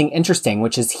reveals something interesting,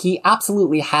 which is he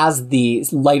absolutely has the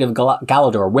Light of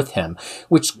Galador with him,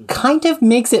 which kind of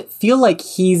makes it feel like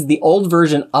he's the old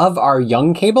version of our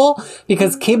young Cable,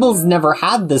 because Cable's never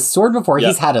had this sword before. Yep.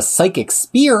 He's had a psychic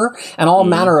spear and all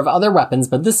manner of other weapons,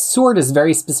 but this sword is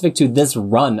very specific to this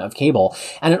run of Cable.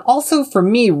 And it also, for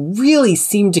me, really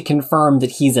seemed to confirm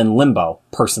that he's in limbo,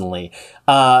 personally.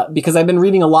 Because I've been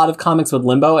reading a lot of comics with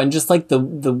Limbo, and just like the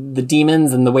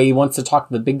demons and the way he wants to talk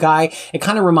to the big guy, it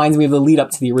kind of reminds me of the lead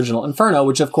up to the original Inferno,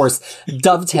 which of course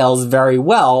dovetails very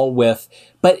well with,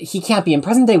 but he can't be in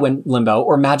present day Limbo,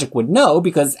 or Magic would know,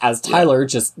 because as Tyler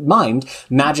just mimed,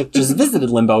 Magic just visited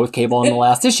Limbo with Cable in the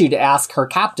last issue to ask her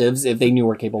captives if they knew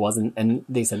where Cable was, and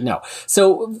they said no.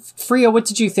 So, Freya, what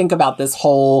did you think about this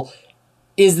whole...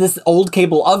 Is this old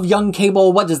Cable of young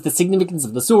Cable? What is the significance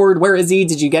of the sword? Where is he?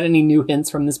 Did you get any new hints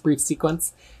from this brief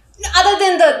sequence? Other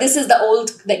than this is the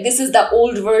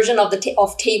old version of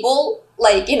of Table,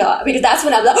 like, because that's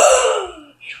when I was like,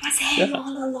 oh, it was him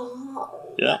all along.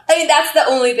 Yeah. I mean, that's the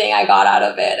only thing I got out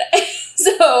of it.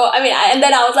 So, I mean, and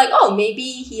then I was like, oh, maybe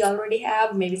he already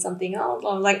have, maybe something else.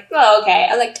 I was like, oh, okay.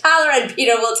 I was like, Tyler and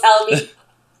Peter will tell me.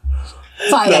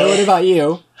 Tyler, what about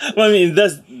you? Well, I mean,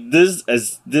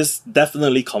 this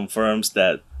definitely confirms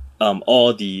that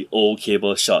all the old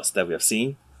Cable shots that we have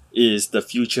seen is the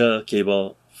future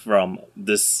Cable from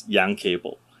this young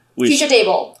Cable. Future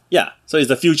Table. Yeah, so it's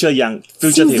the future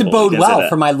Seems Table. to bode you can say well that.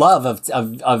 for my love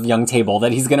of young Table,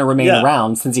 that he's going to remain Yeah.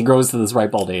 around since he grows to this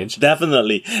ripe old age.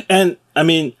 Definitely. And I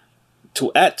mean,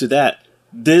 to add to that,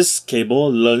 this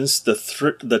Cable learns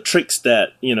the tricks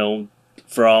that,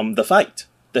 from the fight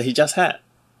that he just had,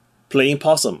 playing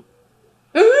possum.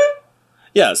 Mm-hmm.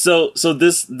 Yeah, so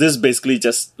this basically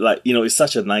just, like, it's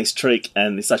such a nice trick,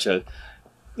 and it's such a,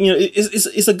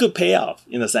 it's a good payoff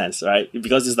in a sense, right?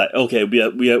 Because it's like, okay,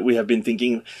 we have been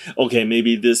thinking, okay,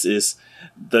 maybe this is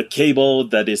the Cable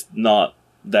that is not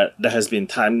that has been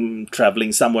time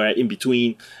traveling somewhere in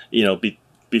between,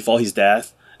 before his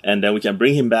death, and then we can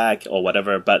bring him back or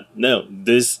whatever. But no,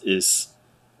 this is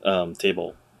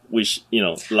Table, which,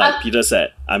 like Peter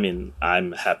said, I mean,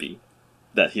 I'm happy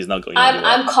that he's not going anywhere.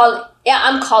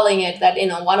 I'm calling it that,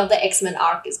 one of the X-Men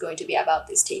arc is going to be about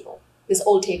this Table, this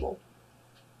old Table.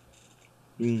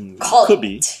 Could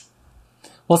be.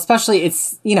 Well, especially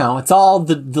it's all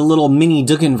the little mini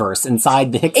Duganverse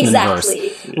inside the Hickman verse,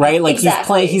 Exactly. right? Like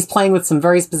Exactly. he's playing with some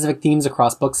very specific themes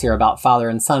across books here about father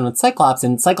and son with Cyclops,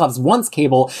 and Cyclops wants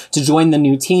Cable to join the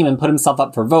new team and put himself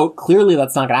up for vote. Clearly,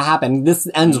 that's not going to happen. This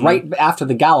ends right after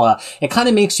the gala. It kind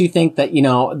of makes you think that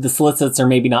the solicits are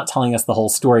maybe not telling us the whole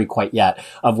story quite yet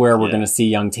of where we're going to see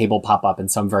young Table pop up,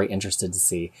 and so I'm very interested to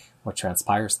see what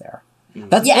transpires there.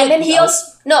 That's Yeah, and then he Oh,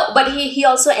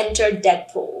 also entered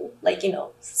Deadpool, like,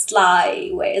 sly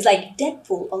way. It's like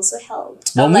Deadpool also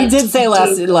helped. Well, I'm we like, did say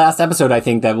last episode, I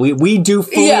think, that we do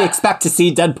fully Yeah. expect to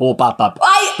see Deadpool pop up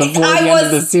before the I end was-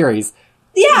 of this series.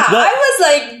 Yeah, But- I was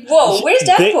like, whoa, where's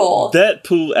Deadpool?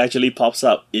 Deadpool actually pops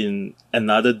up in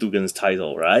another Dugan's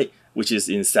title, right? Which is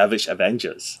in Savage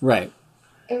Avengers. Right.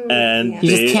 And You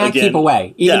just they, can't again- keep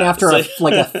away, even Yeah, after so-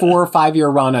 a 4 or 5 year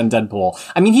run on Deadpool.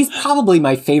 I mean, he's probably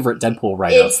my favorite Deadpool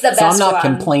writer. It's the so I'm best not one.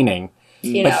 complaining. But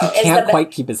he it's can't the quite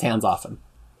keep his hands off him.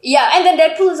 Yeah, and then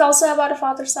Deadpool is also about a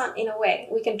father-son in a way.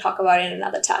 We can talk about it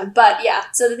another time. But yeah,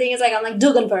 so the thing is, like, I'm like,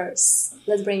 Duganverse.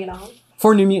 Let's bring it on.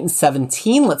 For New Mutants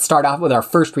 17, let's start off with our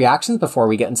first reactions before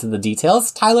we get into the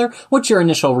details. Tyler, what's your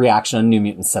initial reaction on New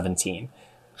Mutants 17?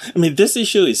 I mean, this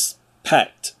issue is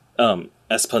packed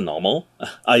as per normal.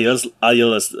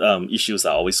 Ayala's issues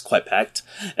are always quite packed,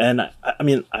 and I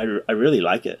mean, I really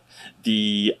like it.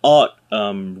 The odd,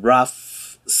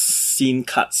 rough scene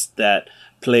cuts that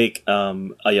plague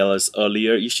Ayala's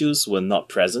earlier issues were not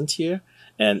present here,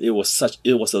 and it was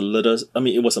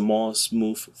a more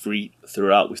smooth, free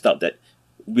throughout without that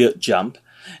weird jump,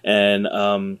 and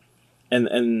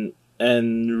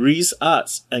Ree's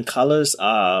arts and colors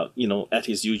are, at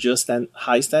his usual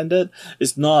high standard.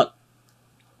 It's not,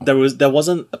 there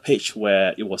wasn't a page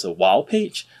where it was a wow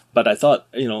page, but I thought,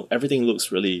 everything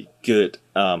looks really good,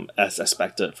 as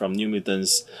expected from New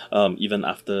Mutants, even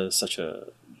after such a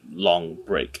long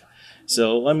break.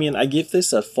 So, I mean, I give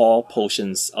this a 4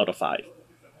 potions out of 5.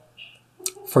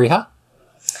 Freya?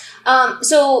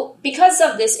 So because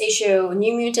of this issue,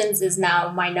 New Mutants is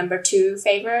now my number 2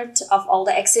 favorite of all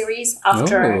the X series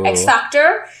after X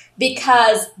Factor,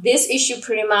 because this issue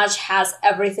pretty much has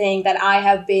everything that I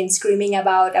have been screaming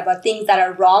about things that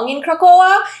are wrong in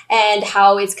Krakoa and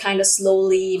how it's kind of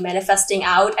slowly manifesting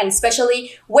out. And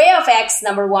especially Way of X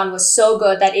 #1 was so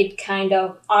good that it kind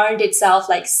of earned itself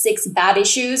like 6 bad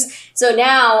issues. So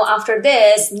now after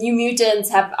this, New Mutants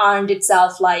have earned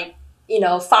itself like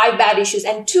 5 bad issues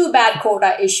and 2 bad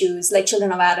quota issues, like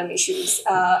Children of Adam issues.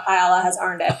 Ayala has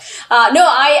earned it. No,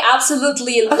 I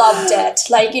absolutely loved it.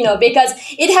 Because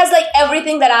it has like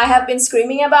everything that I have been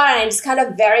screaming about, and it's kind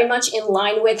of very much in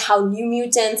line with how New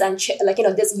Mutants and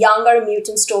this younger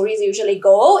mutant stories usually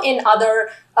go in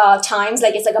other times.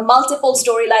 Like it's like a multiple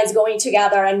storylines going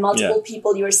together and multiple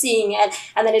people you're seeing,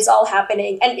 and then it's all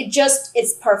happening, and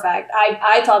it's perfect.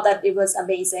 I thought that it was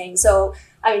amazing. So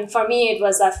I mean, for me, it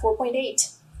was a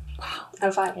 4.8 out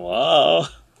of 5. Wow.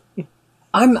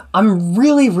 I'm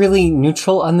really, really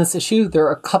neutral on this issue. There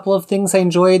are a couple of things I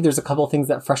enjoyed. There's a couple of things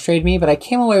that frustrated me, but I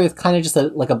came away with kind of just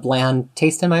a bland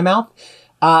taste in my mouth.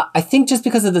 I think just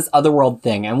because of this Otherworld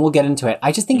thing, and we'll get into it,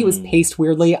 I just think it was paced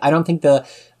weirdly. I don't think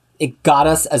it got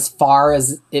us as far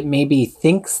as it maybe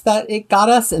thinks that it got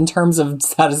us in terms of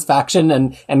satisfaction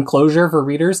and closure for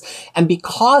readers. And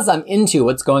because I'm into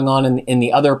what's going on in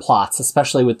the other plots,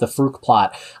 especially with the Farouk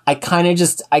plot, I kind of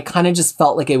just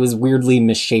felt like it was weirdly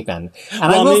misshapen.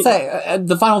 And I will say,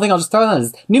 the final thing I'll just throw on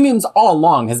is New Mutants all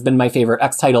along has been my favorite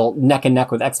X title, neck and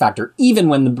neck with X Factor, even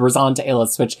when the Brazan to Ayla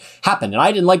switch happened. And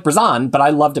I didn't like Brazan, but I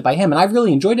loved it by him, and I've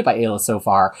really enjoyed it by Ayla so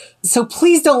far. So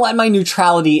please don't let my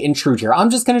neutrality intrude here.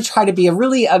 I'm just going to try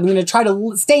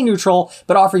to stay neutral,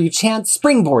 but offer you chance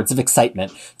springboards of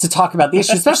excitement to talk about the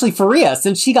issue, especially for Rhea,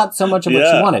 since she got so much of what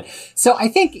she wanted. So I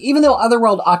think even though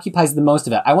Otherworld occupies the most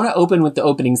of it, I want to open with the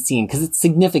opening scene because it's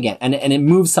significant and it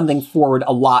moves something forward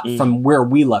a lot from where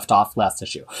we left off last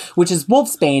issue, which is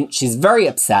Wolfsbane. She's very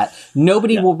upset.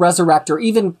 Nobody will resurrect or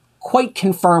even quite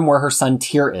confirm where her son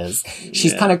Tyr is.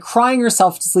 She's kind of crying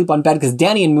herself to sleep on bed because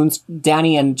Danny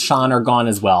and Sean are gone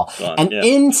as well.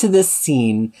 Into this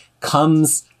scene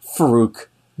comes Farouk,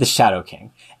 the Shadow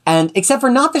King. And except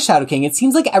for not the Shadow King, it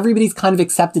seems like everybody's kind of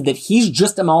accepted that he's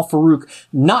just Amal Farouk,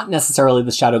 not necessarily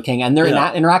the Shadow King. And they're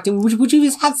interacting, which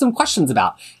we've had some questions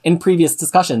about in previous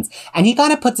discussions. And he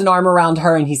kind of puts an arm around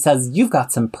her and he says, "You've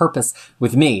got some purpose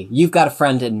with me. You've got a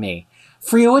friend in me."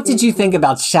 Freya, what did you think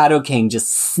about Shadow King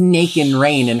just snake in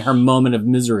rain in her moment of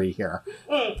misery here?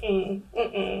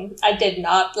 I did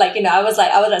not I was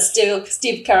a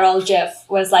Steve Carell gif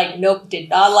was like, nope, did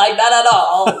not like that at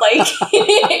all. But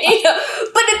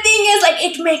the thing is,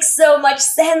 it makes so much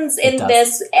sense in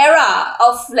this era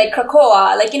of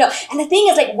Krakoa, and the thing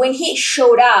is, when he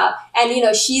showed up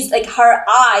and she's her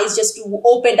eyes just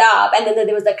opened up and then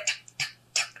there was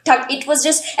it was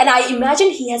just, and I imagine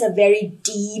he has a very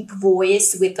deep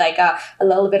voice with a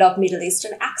little bit of Middle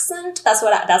Eastern accent. That's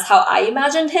how I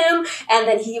imagined him. And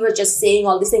then he was just saying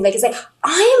all these things. He's like,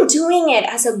 I am doing it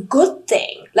as a good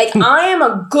thing.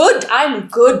 I'm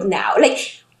good now.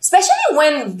 Especially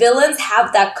when villains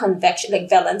have that conviction,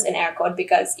 villains in air quote,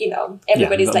 because,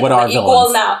 everybody's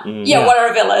equal now. What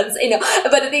are villains?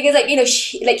 But the thing is,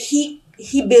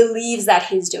 he believes that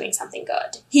he's doing something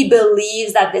good. He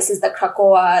believes that this is the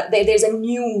Krakoa. There's a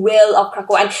new will of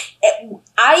Krakoa. And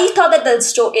I thought that the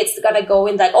story, it's gonna go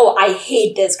in I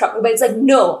hate this Krakoa. But it's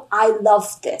no, I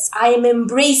love this. I am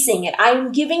embracing it.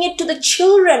 I'm giving it to the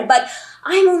children. But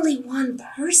I'm only one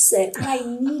person and I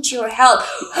need your help.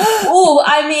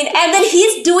 And then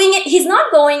he's doing it. He's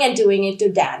not going and doing it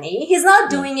to Danny. He's not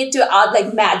doing it to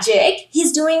magic.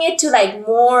 He's doing it to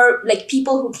more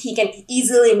people who he can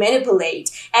easily manipulate.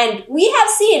 And we have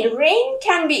seen Rain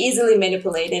can be easily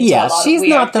manipulated. Yeah, to a lot she's of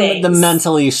weird not the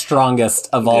mentally strongest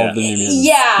of all of the New Mutants.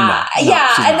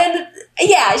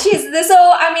 She's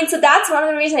so that's one of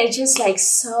the reasons it's just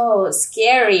so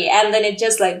scary. And then it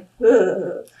just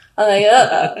ugh. I'm like,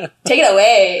 take it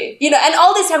away. And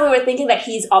all this time we were thinking that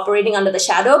he's operating under the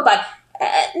shadow, but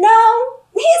no,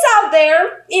 he's out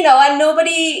there, and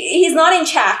he's not in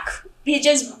check. He's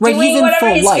just doing he's in whatever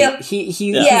full he's light.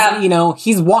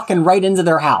 He's walking right into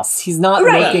their house. He's not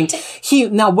looking.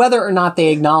 Now, whether or not they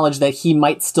acknowledge that he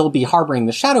might still be harboring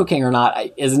the Shadow King or not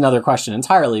is another question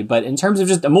entirely. But in terms of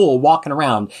just Amul walking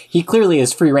around, he clearly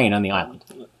has free reign on the island.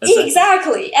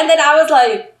 Exactly. And then I was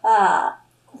like,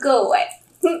 go away.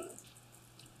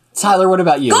 Tyler, what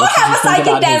about you? Go have a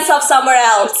psychic dance off somewhere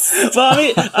else.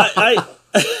 Well,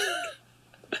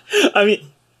 I mean,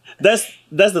 that's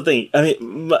the thing. I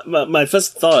mean, my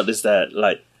first thought is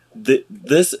that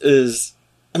this is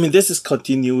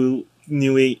continuation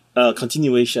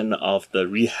of the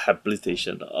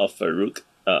rehabilitation of Farouk,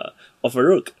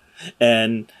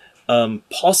 and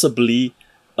possibly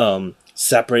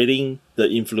separating the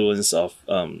influence of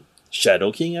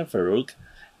Shadow King and Farouk,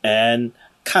 and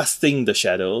casting the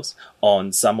shadows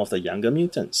on some of the younger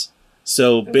mutants.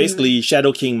 So basically,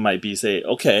 Shadow King might be say,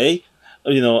 okay,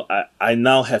 I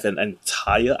now have an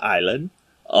entire island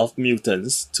of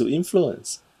mutants to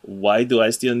influence. Why do I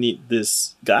still need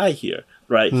this guy here?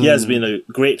 Right? He has been a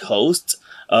great host,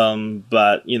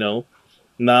 but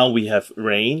now we have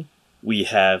Rain, we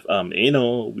have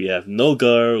we have No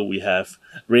Girl, we have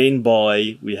Rain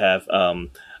Boy, we have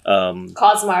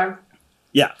Cosmar.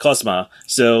 Yeah, Cosma.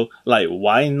 So,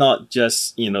 why not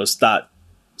just, start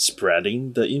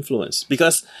spreading the influence?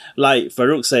 Because, like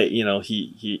Farouk said,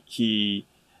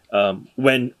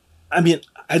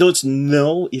 I don't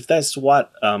know if that's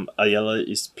what Ayala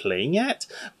is playing at,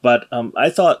 but I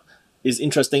thought it's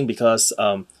interesting because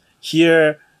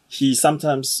here he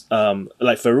sometimes,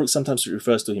 Farouk sometimes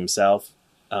refers to himself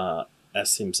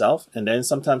as himself, and then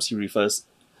sometimes he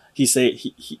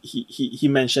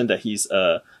mentioned that he's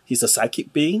a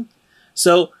psychic being.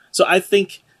 So I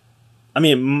think,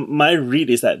 my read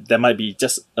is that there might be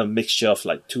just a mixture of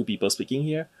two people speaking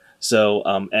here. So,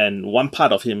 and one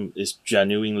part of him is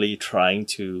genuinely trying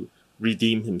to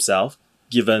redeem himself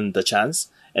given the chance.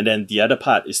 And then the other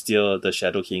part is still the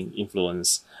Shadow King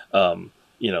influence,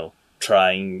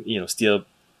 trying, still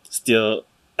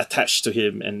attached to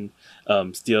him and,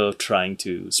 still trying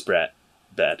to spread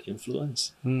bad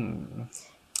influence.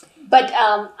 But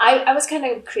I was kind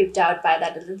of creeped out by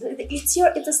that.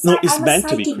 It's meant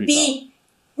to be creeped out.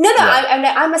 No,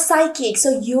 I'm a psychic,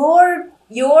 so your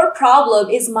problem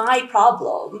is my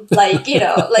problem. You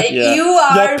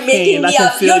are making me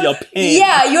out. Your pain.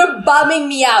 Yeah, you're bumming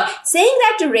me out. Saying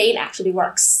that to Rain actually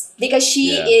works because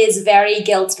she is very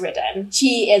guilt-ridden.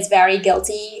 She is very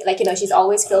guilty. She's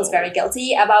always feels very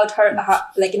guilty about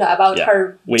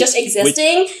her just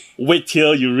existing. Wait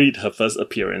till you read her first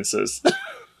appearances.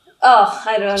 Oh,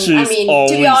 I don't. She's to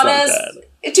be honest.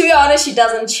 To be honest, she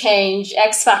doesn't change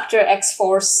X Factor, X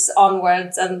Force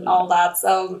onwards and all that.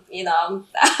 So,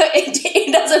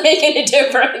 it doesn't make any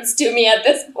difference to me at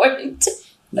this point.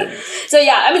 Yeah. So,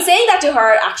 saying that to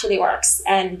her actually works.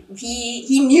 And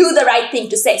he knew the right thing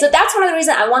to say. So that's one of the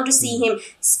reasons I want to see him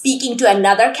speaking to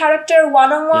another character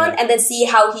one-on-one and then see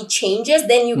how he changes.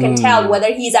 Then you can tell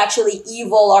whether he's actually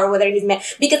evil or whether he's meant.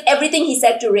 Because everything he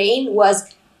said to Rain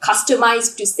was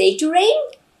customized to say to Rain.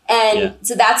 And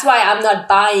so that's why I'm not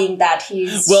buying that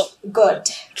he's good.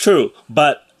 True,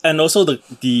 and also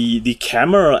the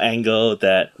camera angle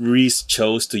that Reese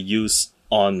chose to use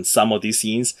on some of these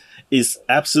scenes is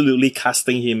absolutely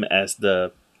casting him as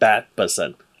the bad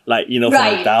person. From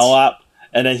the down up,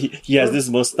 and then he has this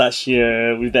mustache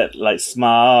here with that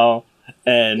smile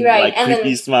and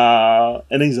creepy smile,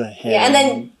 and then he's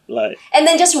like, and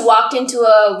then just walked into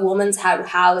a woman's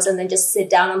house and then just sit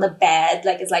down on the bed,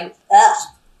 it's like, ugh.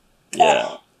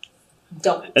 Yeah.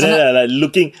 Don't. And then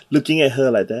looking at her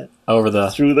like that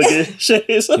through the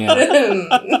shades.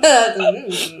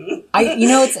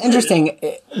 It's interesting.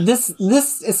 This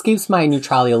escapes my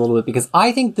neutrality a little bit because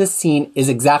I think this scene is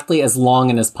exactly as long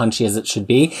and as punchy as it should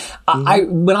be.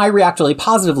 When I react really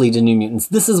positively to New Mutants,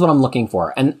 this is what I'm looking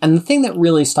for. And the thing that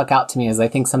really stuck out to me is I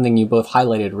think something you both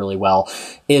highlighted really well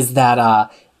is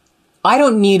that I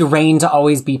don't need Rain to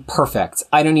always be perfect.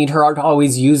 I don't need her to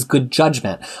always use good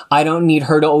judgment. I don't need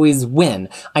her to always win.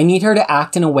 I need her to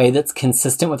act in a way that's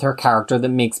consistent with her character that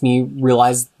makes me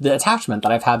realize the attachment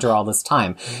that I've had to her all this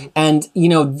time. And,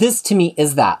 this to me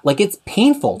is that. It's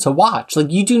painful to watch.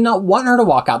 You do not want her to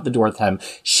walk out the door with him.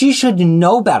 She should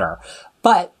know better.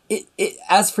 But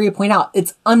as Freya pointed out,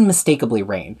 it's unmistakably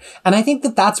Rain. And I think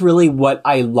that that's really what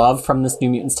I love from this New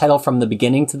Mutants title from the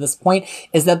beginning to this point,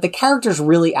 is that the characters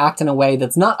really act in a way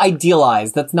that's not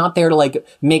idealized, that's not there to like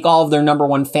make all of their number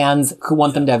one fans who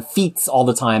want them to have feats all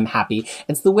the time happy.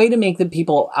 It's the way to make the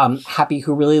people happy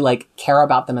who really like care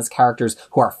about them as characters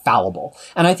who are fallible.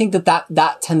 And I think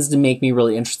that tends to make me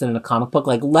really interested in a comic book.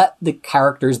 Like, let the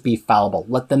characters be fallible,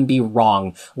 let them be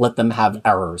wrong, let them have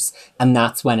errors. And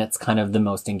that's when it's kind of the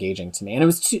most engaging to me. And it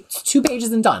was two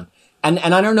pages and done. And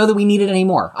I don't know that we needed any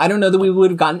more. I don't know that we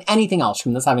would have gotten anything else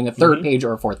from this having a third page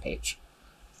or a fourth page.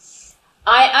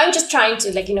 I'm just trying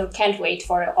to can't wait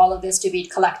for all of this to be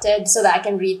collected so that I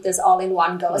can read this all in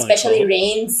one go, especially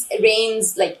Rain's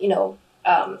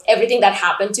everything that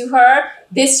happened to her.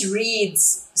 This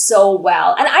reads so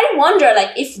well. And I wonder,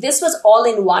 like, if this was all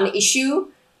in one issue,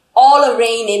 all of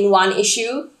Rain in one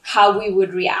issue, how we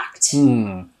would react.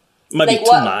 Might be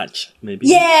too much, maybe.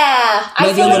 Yeah,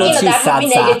 I feel like that would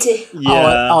be negative.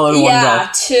 Yeah, all in one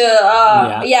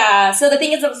go. Yeah. So the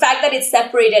thing is, the fact that it's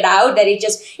separated out, that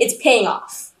it's paying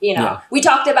off. We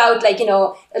talked about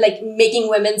making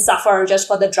women suffer just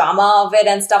for the drama of it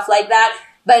and stuff like that.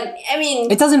 But I mean,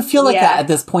 it doesn't feel like that at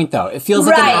this point, though. It feels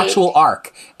like an actual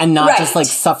arc and not just like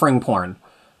suffering porn.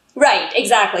 Right,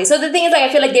 exactly. So the thing is, like,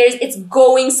 I feel like it's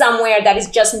going somewhere that is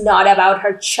just not about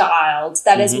her child.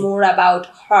 That is more about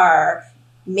her,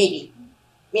 maybe,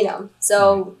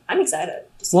 So I'm excited.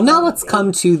 Well, now let's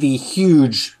come to the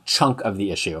huge chunk of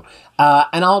the issue,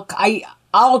 and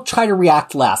I'll try to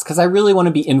react last because I really want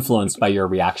to be influenced by your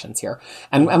reactions here,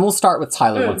 and we'll start with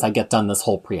Tyler once I get done this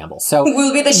whole preamble. So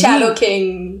we'll be the Shadow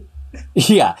King.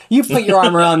 Yeah, you put your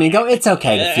arm around me and go, it's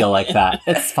okay to feel like that.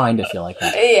 It's fine to feel like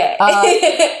that.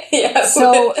 Yeah.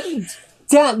 So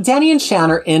Danny and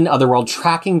Shan are in Otherworld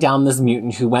tracking down this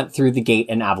mutant who went through the gate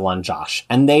in Avalon Josh.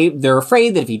 And they're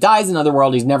afraid that if he dies in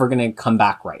Otherworld, he's never going to come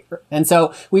back right. And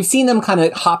so we've seen them kind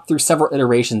of hop through several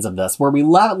iterations of this. Where we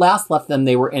last left them,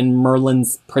 they were in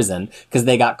Merlin's prison because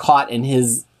they got caught in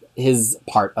his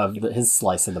part of his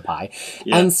slice of the pie.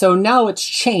 Yeah. And so now it's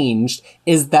changed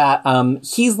is that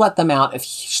he's let them out.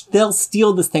 If they'll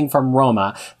steal this thing from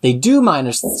Roma, they do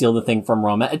manage to steal the thing from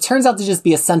Roma. It turns out to just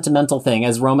be a sentimental thing,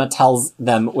 as Roma tells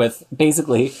them with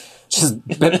basically just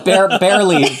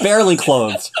barely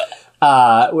clothed.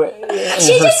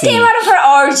 She just came out of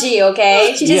her orgy,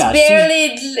 okay? She just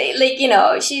barely,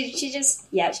 she's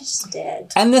just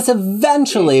dead. And this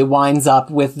eventually winds up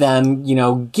with them,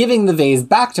 giving the vase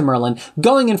back to Merlin,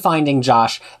 going and finding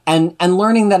Josh, and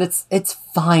learning that it's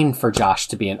fine for Josh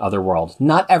to be in Otherworld.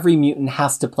 Not every mutant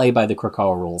has to play by the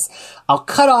Krakoa rules. I'll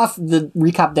cut off the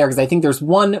recap there because I think there's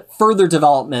one further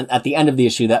development at the end of the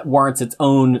issue that warrants its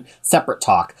own separate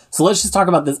talk. So let's just talk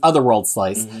about this Otherworld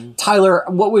slice. Mm-hmm. Tyler,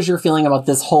 what was your feeling about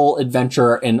this whole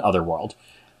adventure in Otherworld?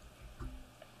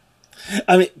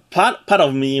 I mean, part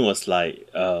of me was like,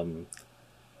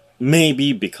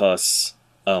 maybe because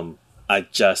I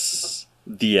just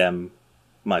DM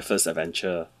my first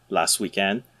adventure last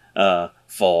weekend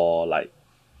for like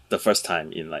the first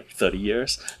time in like 30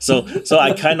 years. So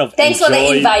I kind of Thanks for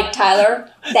the invite, Tyler.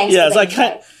 Thanks for the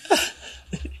invite.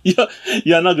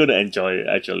 You're not going to enjoy it,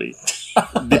 actually.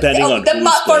 Depending on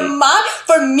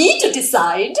for me to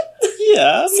decide.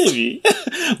 Yeah, maybe.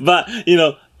 But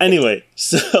anyway,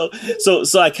 so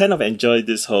I kind of enjoyed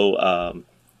this whole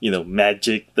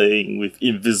magic thing with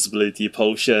invisibility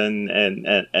potion and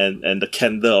the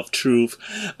candle of truth.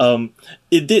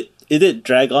 It did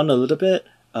drag on a little bit.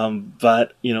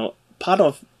 But part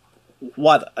of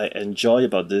what I enjoy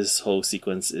about this whole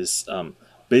sequence is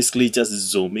basically just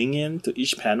zooming in to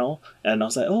each panel, and I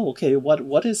was like, oh, okay,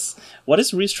 what is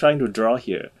Reese trying to draw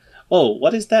here? Oh,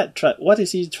 what is that? What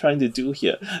is he trying to do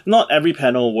here? Not every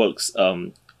panel works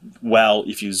well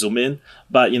if you zoom in,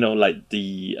 but like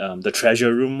the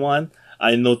treasure room one,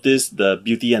 I noticed the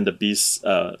Beauty and the Beast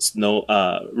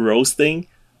rose thing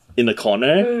in the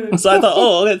corner. So I thought,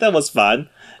 oh, okay, that was fun.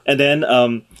 And then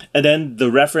the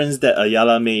reference that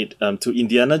Ayala made to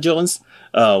Indiana Jones,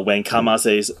 when Kama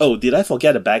says, "Oh, did I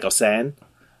forget a bag of sand?"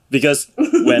 Because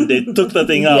when they took the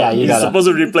thing out, it's supposed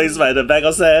to be replaced by the bag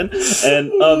of sand.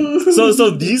 And so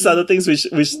these are the things which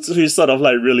sort of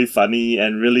like really funny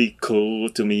and really cool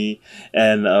to me.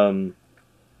 And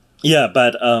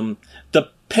but the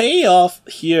payoff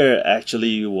here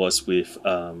actually was with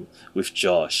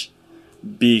Josh.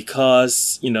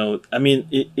 Because,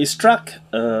 it struck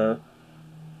a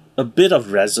bit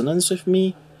of resonance with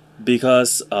me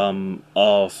because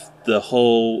of the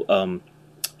whole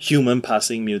human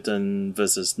passing mutant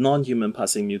versus non-human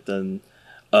passing mutant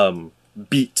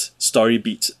story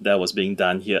beat that was being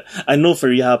done here. I know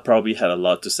Fariha probably had a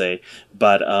lot to say,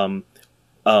 but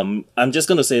I'm just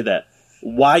going to say that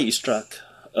why it struck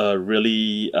a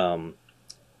really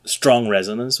strong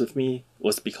resonance with me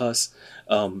was because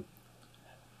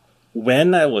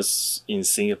when I was in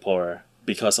Singapore,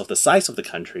 because of the size of the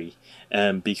country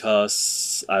and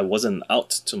because I wasn't out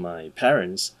to my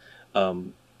parents,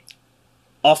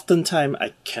 oftentimes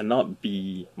I cannot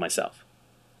be myself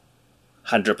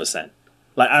 100%.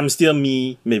 Like I'm still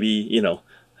me, maybe,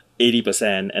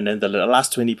 80%, and then the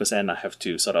last 20% I have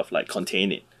to sort of like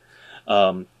contain it.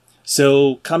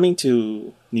 So coming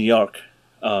to New York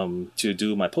to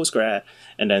do my postgrad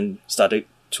and then started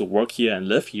to work here and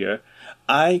live here,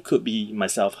 I could be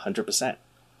myself 100%.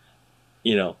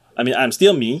 I'm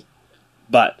still me,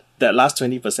 but that last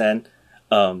 20%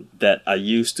 that I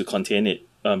used to contain it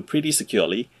pretty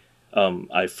securely,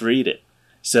 I freed it.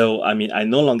 So, I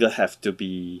no longer have to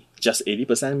be just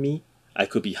 80% me. I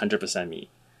could be 100% me.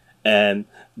 And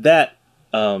that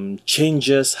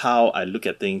changes how I look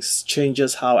at things,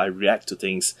 changes how I react to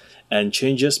things, and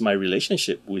changes my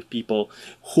relationship with people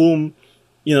whom,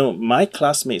 my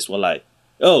classmates were like,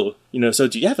 oh, so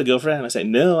do you have a girlfriend? And I said,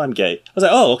 no, I'm gay. I was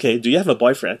like, oh, okay, do you have a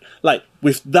boyfriend? Like,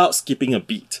 without skipping a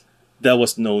beat. There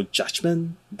was no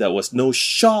judgment. There was no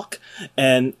shock.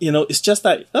 And, it's just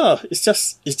like, it's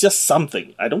just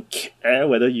something. I don't care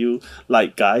whether you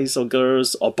like guys or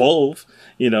girls or both,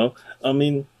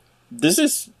 this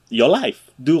is your life.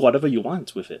 Do whatever you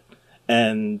want with it.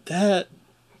 And that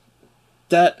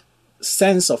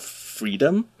sense of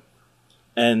freedom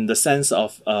and the sense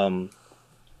of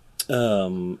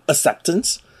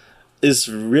acceptance is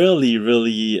really,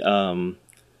 really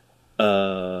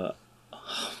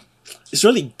it's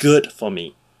really good for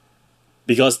me,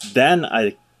 because then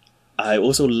I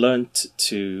also learned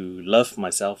to love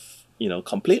myself,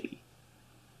 completely.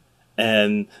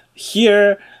 And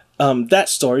here, that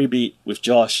story beat with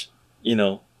Josh,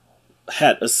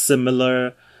 had a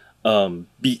similar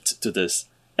beat to this,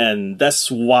 and that's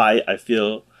why I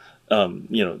feel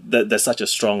that there's such a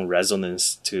strong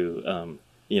resonance to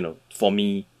for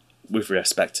me with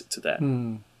respect to that.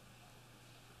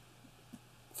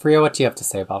 Freya, what do you have to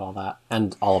say about all that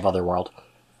and all of Otherworld?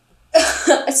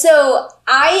 So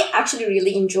I actually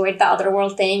really enjoyed the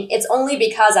Otherworld thing. It's only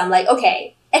because I'm like,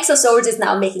 okay, X of Swords is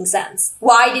now making sense.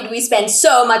 Why did we spend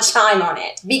so much time on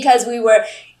it? Because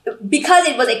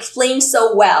it was explained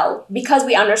so well, because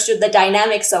we understood the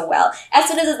dynamic so well. As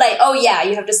soon as it's like, oh yeah,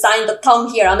 you have to sign the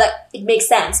thumb here, I'm like, it makes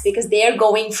sense, because they're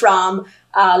going from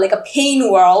like a pain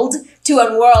world to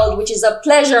a world which is a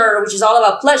pleasure, which is all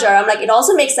about pleasure. I'm like, it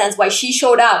also makes sense why she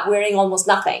showed up wearing almost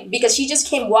nothing, because she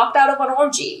just walked out of an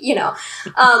orgy,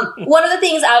 One of the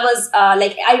things I was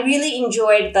I really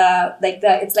enjoyed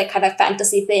it's like kind of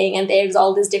fantasy thing, and there's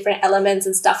all these different elements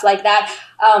and stuff like that.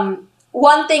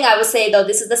 One thing I would say, though,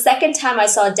 this is the second time I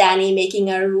saw Dany making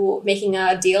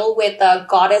a deal with a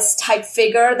goddess type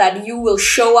figure that you will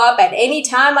show up at any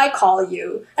time I call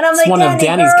you. And I'm it's like, one of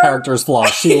Dany's girl. character's flaws.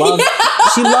 She loves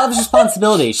she loves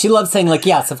responsibility. She loves saying like,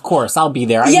 yes, of course, I'll be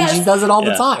there. Yes. She does it all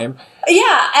the time.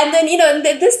 Yeah, and then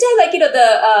this time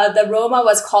the Roma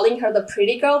was calling her the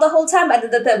pretty girl the whole time,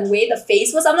 and the way the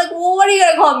face was, I'm like, well, what are you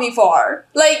gonna call me for?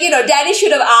 Dany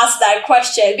should have asked that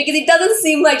question, because it doesn't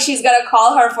seem like she's gonna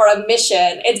call her for a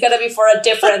mission. It's gonna be for a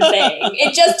different thing.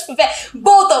 It just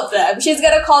both of them. She's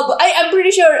gonna call. I'm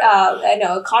pretty sure. I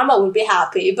know Karma would be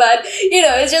happy, but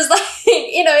it's just like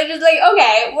it's just like,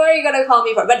 okay, what are you gonna call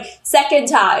me for? But second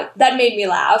time, that made me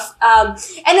laugh. And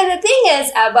then the thing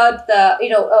is about the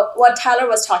what Tyler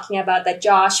was talking about, that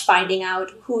Josh finding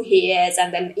out who he is,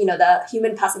 and then the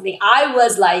human passing thing. I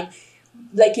was it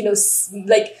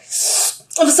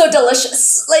was so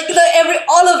delicious.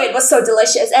 All of it was so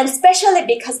delicious, and especially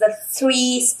because the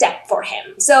 3-step for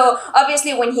him. So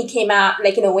obviously, when he came out,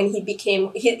 when he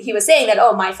became, he was saying that,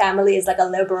 oh, my family is like a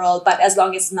liberal, but as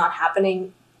long as it's not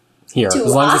happening here, as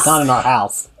long as it's not in our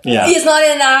house. Yeah. He's not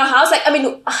in our house.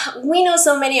 We know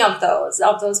so many of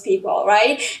those people,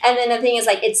 right? And then the thing is,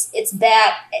 it's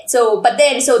that. So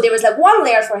there was one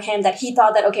layer for him that he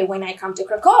thought that, okay, when I come to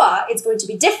Krakoa, it's going to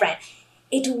be different.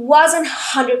 It wasn't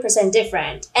 100%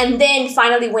 different. And then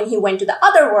finally, when he went to the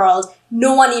Otherworld,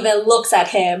 no one even looks at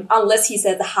him unless he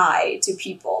says hi to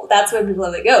people. That's when people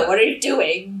are like, oh, what are you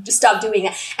doing? Just stop doing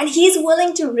that. And he's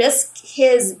willing to risk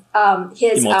his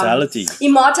immortality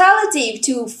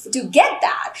to get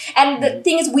that. And the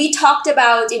thing is, we talked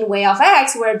about in Way of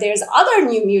X, where there's other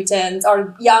new mutants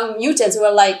or young mutants who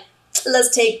are like, let's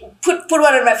put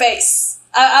one in my face.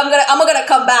 I'm gonna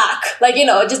come back.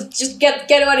 Just get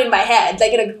one in my head.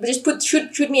 Just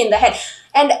shoot me in the head.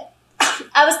 And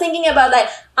I was thinking about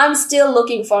that. I'm still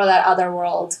looking for that other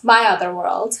world, my other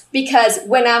world, because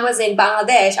when I was in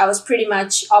Bangladesh, I was pretty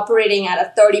much operating at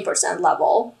a 30%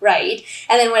 level, right?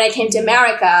 And then when I came to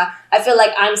America, I feel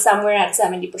like I'm somewhere at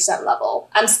 70% level.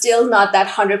 I'm still not that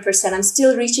 100%. I'm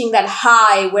still reaching that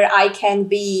high where I can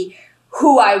be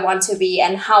who I want to be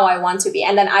and how I want to be.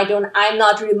 And then I'm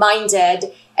not reminded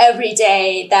every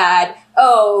day that,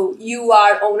 oh, you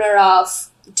are owner of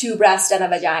 2 breasts and a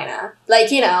vagina. Like,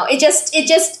 it just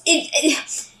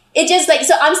like,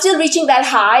 so I'm still reaching that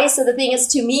high. So the thing is,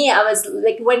 to me, I was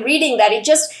like, when reading that, it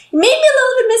just made me a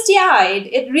little bit misty-eyed.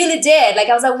 It really did. Like,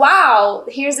 I was like, wow,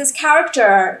 here's this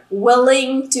character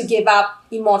willing to give up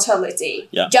immortality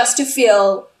just to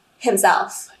feel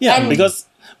himself. Yeah, and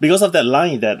because of that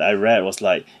line that I read was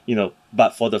like,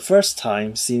 but for the first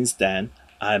time since then,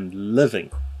 I'm living.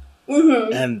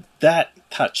 Mm-hmm. And that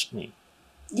touched me.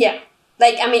 Yeah.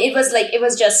 Like, I mean, it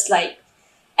was just like,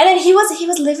 and then he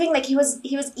was living like he was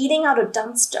eating out a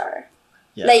dumpster.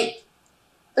 Yeah.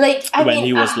 I mean,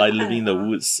 he was like living in the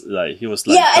woods, like he was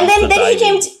like, and then he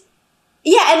came to,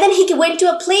 and then he went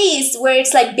to a place where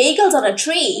it's like bagels on a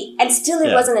tree, and still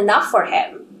it wasn't enough for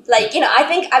him. Like,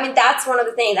 I mean, that's one of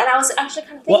the things. And I was actually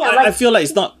kind of thinking, I feel like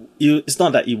it's not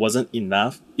that it wasn't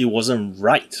enough. It wasn't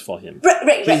right for him.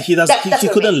 Right. He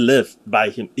couldn't live by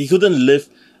him. He couldn't live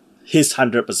his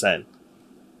 100%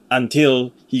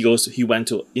 until he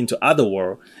went into other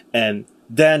world, and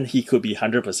then he could be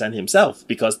 100% himself,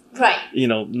 because,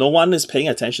 no one is paying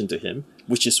attention to him,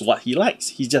 which is what he likes.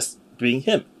 He's just being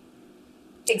him.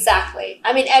 Exactly.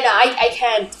 I mean, and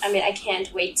I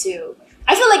can't wait to,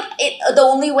 I feel like the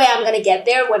only way I'm going to get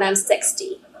there when I'm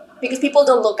 60, because people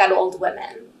don't look at old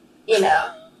women, and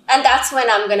that's when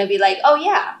I'm going to be like, oh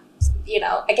yeah,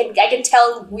 I can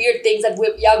tell weird things at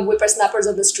young whippersnappers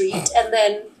on the street, and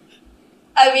then,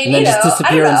 I mean, and then just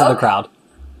disappear into the crowd.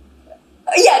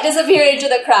 Yeah, disappear into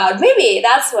the crowd. Maybe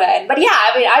that's when. But yeah,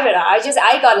 I mean, I don't know.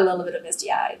 I got a little bit of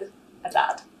misty-eyed at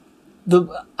that.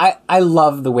 I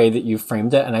love the way that you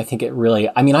framed it, and I think it really,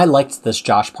 I mean, I liked this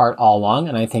Josh part all along,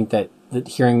 and I think that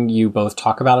hearing you both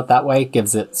talk about it that way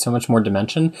gives it so much more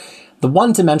dimension. The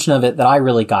one dimension of it that I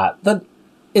really got that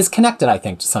is connected, I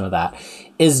think, to some of that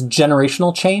is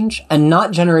generational change, and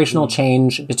not generational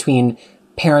change between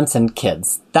parents and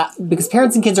kids. Because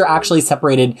parents and kids are actually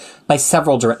separated by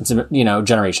several,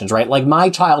 generations, right? Like my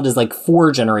child is like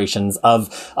 4 generations of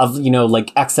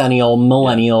like exennial,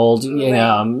 millennial,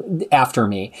 after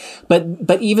me.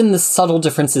 But even the subtle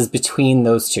differences between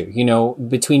those two,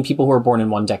 between people who are born in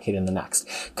one decade and the next.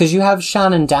 Because you have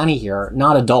Shan and Danny here,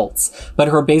 not adults, but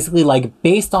who are basically like,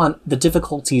 based on the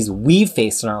difficulties we've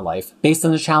faced in our life, based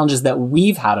on the challenges that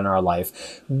we've had in our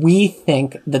life, we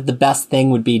think that the best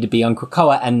thing would be to be on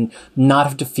Krakoa and not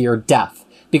have to fear death.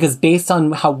 Because based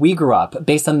on how we grew up,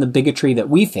 based on the bigotry that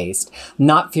we faced,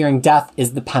 not fearing death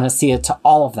is the panacea to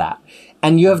all of that.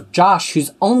 And you have Josh,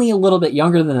 who's only a little bit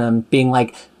younger than them, being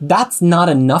like, that's not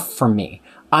enough for me.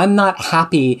 I'm not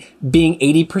happy being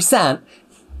 80%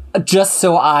 just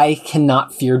so I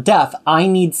cannot fear death.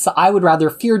 I would rather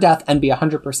fear death and be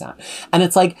 100%. And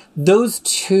it's like, those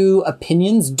two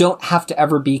opinions don't have to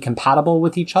ever be compatible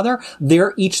with each other.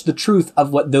 They're each the truth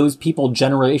of what those people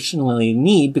generationally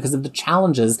need because of the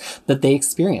challenges that they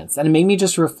experience. And it made me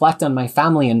just reflect on my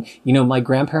family. And, my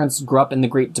grandparents grew up in the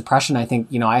Great Depression. I think,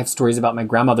 I have stories about my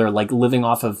grandmother, like living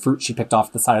off of fruit she picked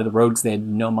off the side of the road because they had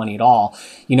no money at all.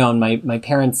 And my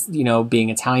parents, being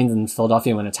Italians in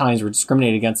Philadelphia, when Italians were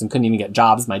discriminated against and couldn't even get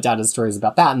jobs. My dad has stories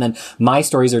about that. And then my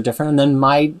stories are different. And then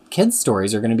my kids'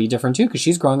 stories are going to be different too, because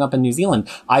she's growing up in New Zealand.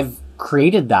 I've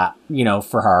created that,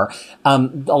 for her. A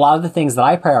lot of the things that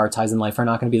I prioritize in life are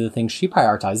not going to be the things she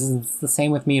prioritizes. And it's the same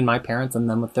with me and my parents, and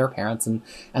then with their parents,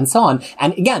 and so on.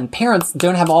 And again, parents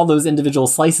don't have all those individual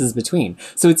slices between.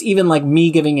 So it's even like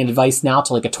me giving advice now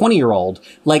to like a 20-year-old.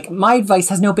 Like my advice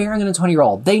has no bearing on a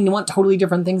 20-year-old. They want totally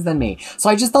different things than me.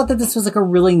 So I just thought that this was like a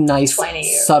really nice,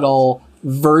 subtle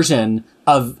version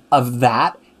of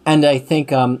that. And I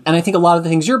think a lot of the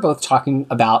things you're both talking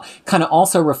about kind of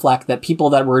also reflect that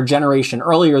people that were a generation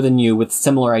earlier than you with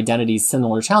similar identities,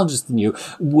 similar challenges than you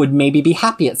would maybe be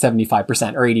happy at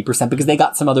 75% or 80% because they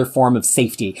got some other form of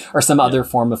safety or some other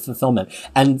form of fulfillment.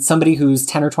 And somebody who's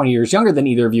 10 or 20 years younger than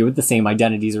either of you with the same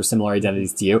identities or similar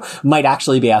identities to you might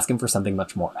actually be asking for something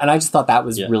much more. And I just thought that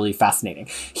was really fascinating.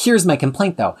 Here's my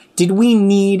complaint though. Did we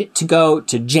need to go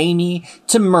to Jamie,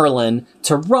 to Merlin,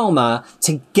 to Roma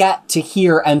to get to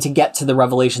here and to get to the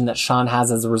revelation that Shan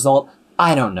has as a result?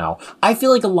 I don't know. I feel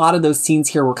like a lot of those scenes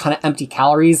here were kind of empty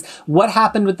calories. What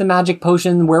happened with the magic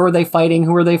potion? Where were they fighting?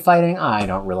 Who were they fighting? I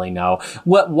don't really know.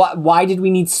 Why did we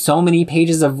need so many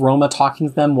pages of Roma talking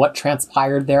to them? What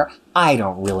transpired there? I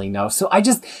don't really know. So I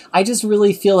just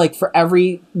really feel like for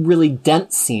every really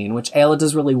dense scene, which Ayla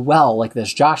does really well, like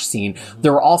this Josh scene,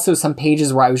 there were also some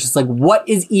pages where I was just like, what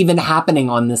is even happening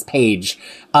on this page?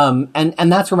 And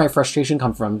that's where my frustration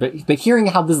comes from. But hearing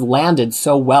how this landed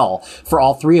so well for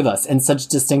all three of us in such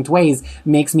distinct ways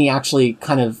makes me actually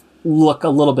kind of look a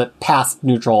little bit past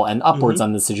neutral and upwards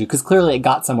on this issue, because clearly it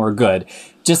got somewhere good.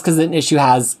 Just because an issue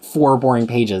has 4 boring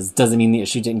pages doesn't mean the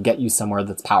issue didn't get you somewhere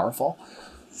that's powerful.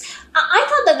 I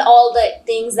thought that all the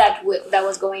things that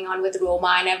was going on with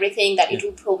Roma and everything, that it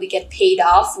would probably get paid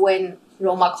off when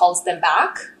Roma calls them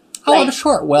back. Oh, I'm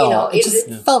sure it will. It just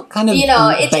felt kind of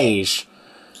beige.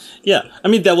 Yeah, I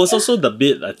mean, there was also the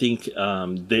bit, I think,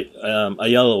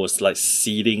 Ayala was like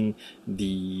seeding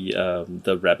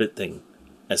the rabbit thing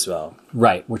as well.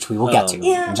 Right, which we will get to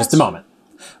in just a moment.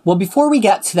 Well, before we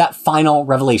get to that final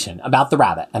revelation about the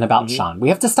rabbit and about Sean, we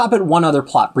have to stop at one other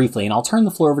plot briefly, and I'll turn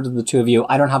the floor over to the two of you.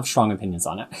 I don't have strong opinions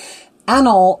on it.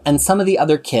 Anil and some of the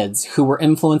other kids who were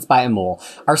influenced by Amul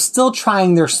are still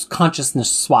trying their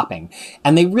consciousness swapping,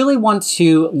 and they really want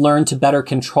to learn to better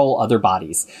control other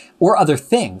bodies or other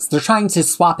things. They're trying to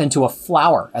swap into a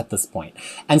flower at this point.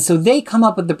 And so they come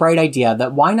up with the bright idea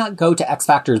that why not go to X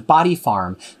Factor's body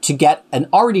farm to get an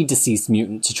already deceased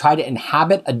mutant to try to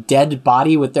inhabit a dead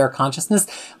body with their consciousness.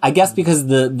 I guess because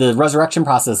the resurrection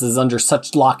process is under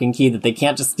such lock and key that they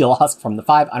can't just steal a husk from the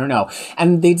 5. I don't know.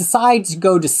 And they decide to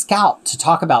go to Scout to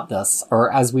talk about this,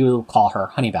 or as we will call her,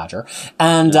 Honey Badger.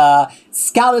 And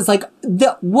Scout is like,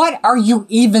 what are you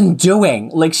even doing?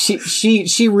 Like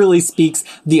she really speaks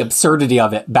the absurdity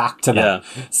of it back to them.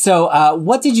 Yeah. So,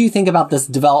 what did you think about this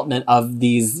development of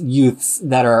these youths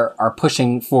that are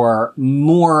pushing for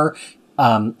more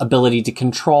ability to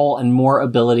control and more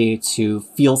ability to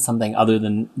feel something other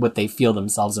than what they feel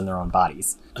themselves in their own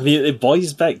bodies? I mean, it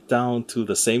boils back down to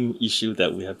the same issue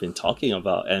that we have been talking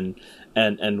about, and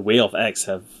Way of X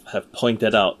have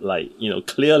pointed out, like,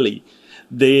 clearly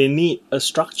they need a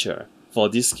structure for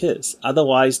these kids.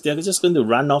 Otherwise, they're just going to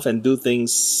run off and do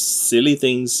things, silly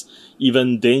things,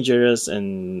 even dangerous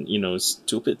and,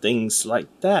 stupid things like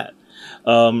that.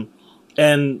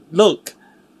 And look,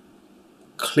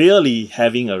 clearly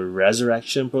having a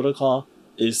resurrection protocol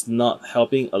is not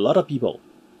helping a lot of people,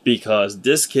 because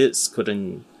these kids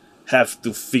couldn't have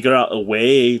to figure out a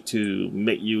way to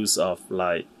make use of,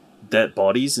 like, dead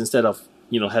bodies instead of,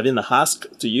 having a husk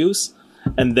to use.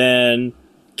 And then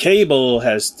Cable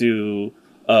has to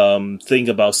think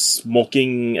about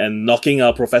smoking and knocking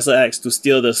out Professor X to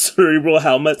steal the cerebral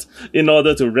helmet in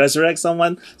order to resurrect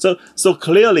someone. So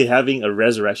clearly having a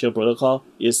resurrection protocol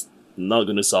is not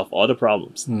going to solve all the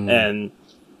problems. And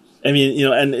I mean,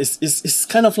 and it's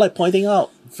kind of like pointing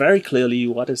out very clearly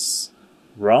what is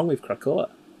wrong with Krakoa.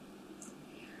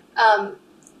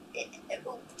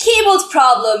 Cable's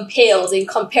problem pales in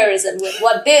comparison with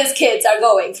what these kids are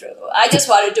going through. I just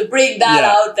wanted to bring that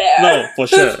out there. No, for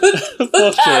sure. Put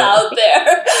that out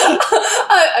there.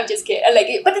 I'm just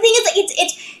kidding. But the thing is,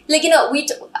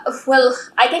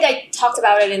 I think I talked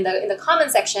about it in the comment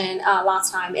section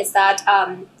last time. Is that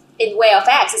in Way of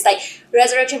X, it's like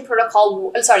Resurrection Protocol,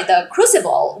 the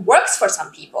Crucible works for some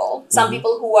people. Some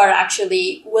people who are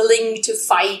actually willing to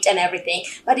fight and everything,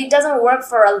 but it doesn't work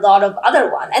for a lot of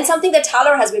other ones. And something that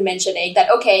Tyler has been mentioning, that,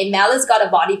 okay, Malice got a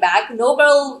body back.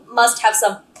 Nobel must have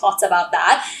some thoughts about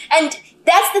that. And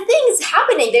that's the thing is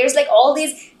happening. There's like all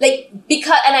these, and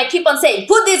I keep on saying,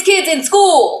 put these kids in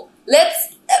school.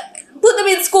 Let's put them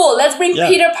in school. Let's bring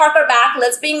Peter Parker back.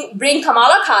 Let's bring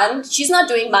Kamala Khan. She's not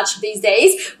doing much these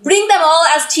days. Bring them all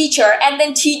as teacher and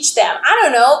then teach them. I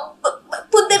don't know.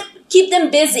 Keep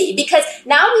them busy, because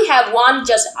now we have one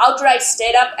just outright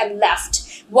stayed up and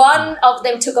left. One of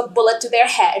them took a bullet to their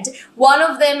head. One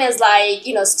of them is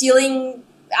stealing.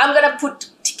 I'm gonna put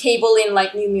Cable in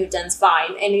like New Mutants,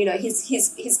 fine, and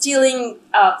he's stealing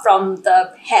from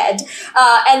the head,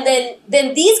 and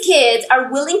then these kids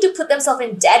are willing to put themselves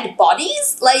in dead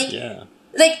bodies, like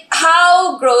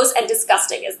how gross and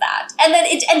disgusting is that? And then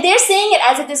and they're saying it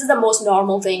as if this is the most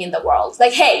normal thing in the world,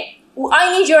 like, hey,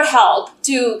 I need your help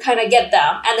to kind of get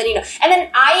them, and then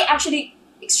I actually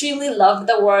extremely love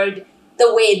the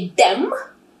way "them"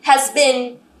 has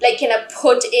been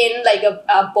put in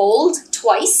a bold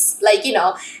twice, so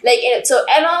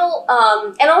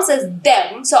Enel says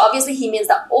them, so obviously he means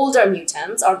the older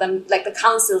mutants or the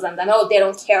councils, and then they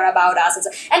don't care about us,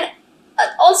 and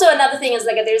also another thing is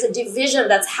there's a division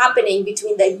that's happening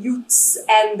between the youths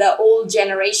and the old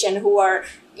generation who are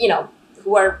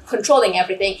controlling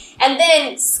everything. And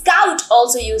then Scout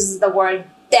also uses the word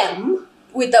them,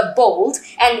 with a bold,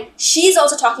 and she's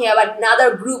also talking about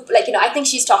another group, like, I think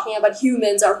she's talking about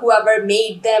humans or whoever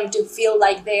made them to feel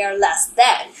like they are less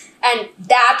than. And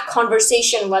that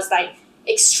conversation was like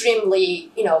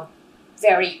extremely,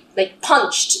 very like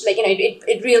punched, like,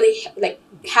 it really like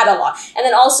had a lot. And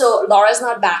then also Laura's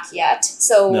not back yet,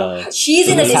 so she's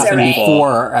in a this happened disarray.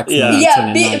 before X-Men.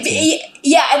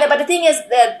 But the thing is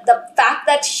that the fact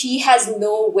that she has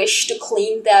no wish to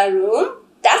clean their room,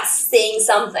 that's saying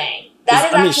something.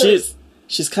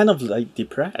 She's kind of like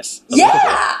depressed.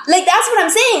 Like that's what I'm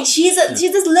saying. She's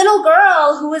this little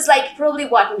girl who is like probably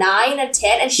 9 or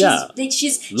 10, and she's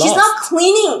not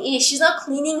cleaning. She's not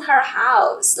cleaning her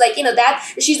house. Like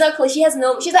that she's not. She has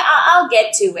no. She's like I'll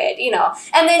get to it.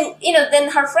 And then then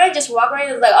her friend just walk around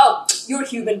and is like, oh, you're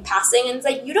human passing, and it's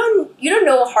like you don't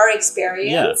know her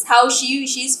experience, how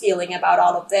she's feeling about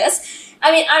all of this.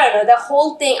 I mean, I don't know, the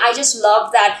whole thing. I just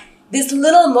love that. These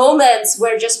little moments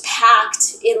were just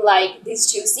packed in like these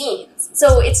two scenes.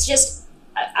 So it's just,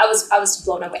 I was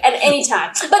blown away. And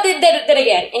anytime, but then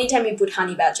again, anytime you put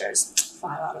honey badgers,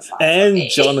 5 out of 5. And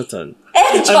Jonathan.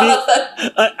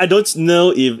 I don't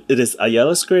know if it is a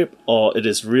yellow script or it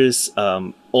is Riz'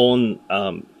 own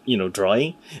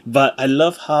drawing, but I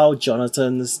love how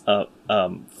Jonathan's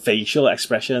facial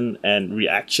expression and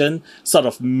reaction sort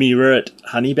of mirrored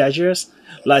honey badgers.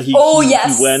 Like he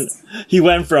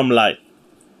went from like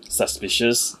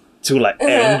suspicious to like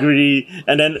angry,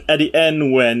 and then at the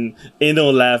end when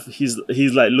Eno left, he's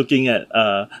like looking at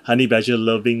Honey Badger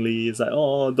lovingly. It's like,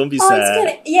 oh, don't be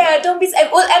sad. Don't be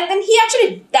sad. Well, and then he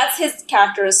actually, that's his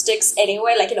characteristics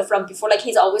anyway. Like from before, like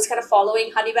he's always kind of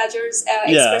following Honey Badger's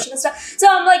expression and stuff. So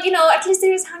I'm like, at least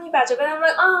there's Honey Badger, but I'm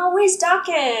like, oh, where's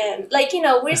Dakin? Like,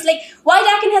 where's why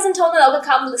Dakin hasn't told me, okay,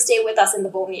 come stay with us in the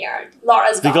boneyard?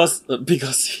 Laura's gone.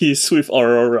 Because he's with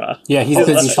Aurora. Yeah, he's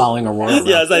busy following Aurora.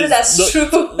 Yeah, it's like, that's true.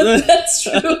 That's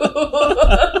true. But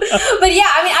yeah,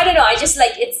 I mean, I don't know. I just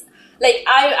like it's like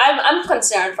I'm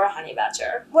concerned for Honey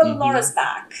Badger. Well, Laura's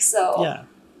back, so yeah.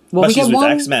 Well, but she's with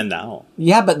X-Men now.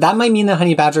 Yeah, but that might mean that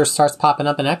Honey Badger starts popping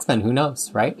up in X-Men. Who knows,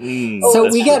 right? So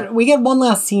we get one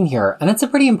last scene here, and it's a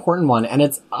pretty important one.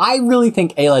 And I really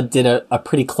think Ayla did a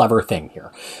pretty clever thing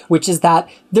here, which is that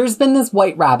there's been this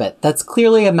white rabbit that's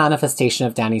clearly a manifestation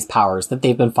of Danny's powers that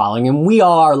they've been following, and we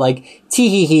all are like,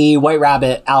 tee-hee-hee, White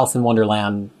Rabbit, Alice in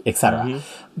Wonderland, etc.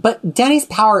 But Danny's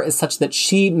power is such that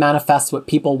she manifests what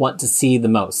people want to see the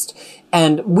most.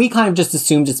 And we kind of just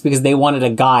assumed it's because they wanted a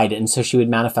guide, and so she would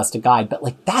manifest a guide. But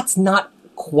that's not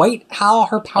quite how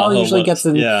her power usually gets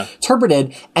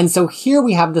interpreted. And so here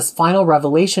we have this final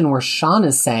revelation where Sean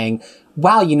is saying,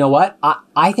 wow, you know what?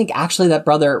 I think actually that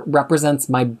rabbit represents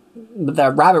my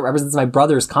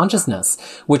brother's consciousness,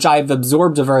 which I've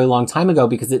absorbed a very long time ago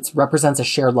because it represents a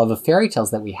shared love of fairy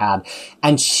tales that we had.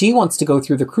 And she wants to go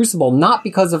through the crucible, not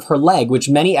because of her leg, which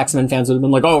many X-Men fans would have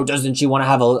been like, oh, doesn't she want to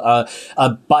have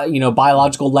a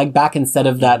biological leg back instead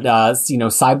of that,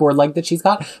 cyborg leg that she's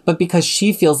got? But because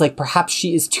she feels like perhaps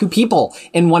she is two people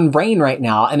in one brain right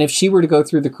now. And if she were to go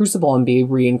through the crucible and be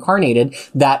reincarnated,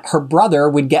 that her brother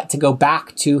would get to go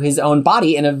back to his own body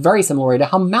in a very similar way to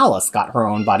how Malice got her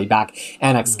own body back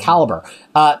and Excalibur.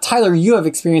 Tyler, you have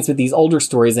experience with these older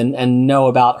stories and know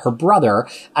about her brother.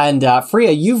 And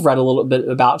Freya, you've read a little bit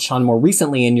about Sean more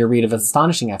recently in your read of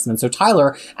Astonishing X-Men. So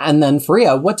Tyler, and then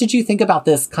Freya, what did you think about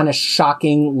this kind of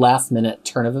shocking last-minute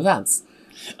turn of events?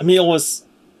 I mean,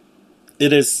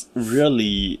 it is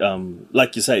really,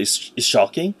 like you said, it's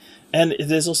shocking. And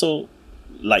it is also,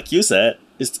 like you said,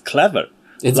 it's clever.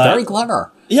 It's very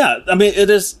clever. Yeah, I mean,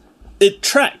 it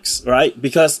tracks, right?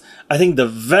 Because I think the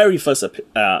very first,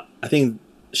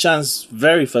 Shan's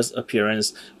very first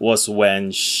appearance was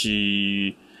when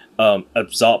she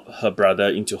absorbed her brother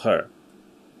into her.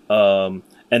 And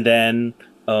then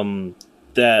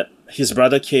that his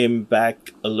brother came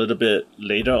back a little bit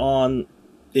later on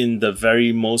in the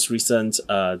very most recent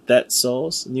Dead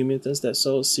Souls, New Mutants Dead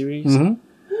Souls series.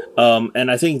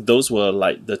 And I think those were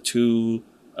like the two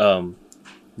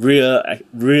real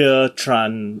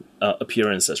Tran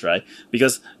appearances, right?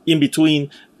 Because in between,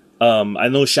 I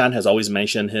know Shan has always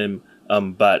mentioned him,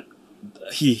 but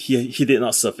he did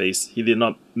not surface. He did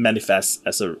not manifest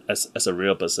as a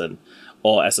real person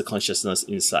or as a consciousness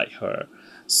inside her.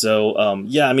 So I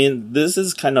mean, this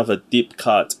is kind of a deep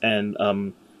cut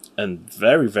and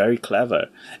very, very clever.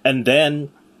 And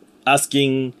then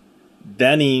asking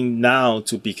Danny now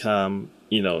to become,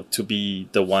 to be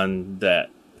the one that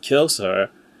kills her,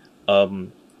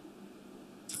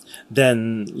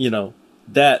 then,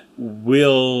 that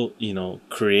will,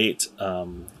 create,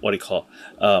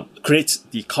 create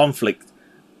the conflict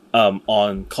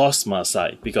on Cosma's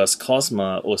side, because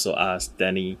Cosma also asked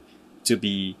Danny to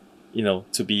be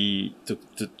to be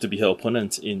her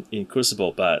opponent in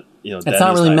Crucible, but it's Danny's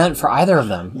not really like, meant for either of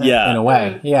them. Yeah. In a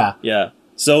way, yeah. Yeah.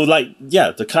 So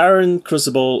the current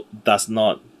Crucible does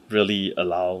not really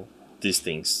allow these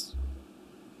things.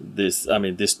 These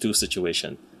two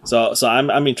situations. So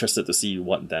I'm interested to see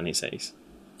what Danny says.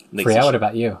 Priya, what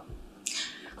about you?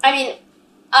 I mean,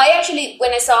 I actually,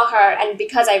 when I saw her, and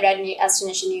because I read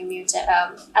Astonishing New Mutant,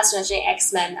 Astonishing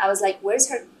X-Men, I was like, where's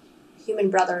her human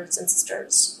brothers and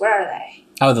sisters? Where are they?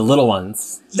 Oh, the little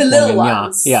ones. The little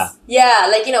ones. Yeah. Yeah,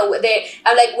 I'm like,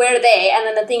 where are they? And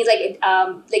then the thing is, like,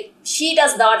 she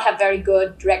does not have very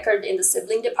good record in the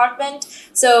sibling department.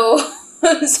 So,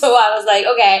 so I was like,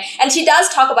 okay. And she does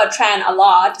talk about Tran a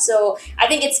lot. So I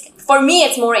think for me,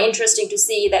 it's more interesting to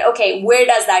see that, okay, where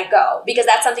does that go? Because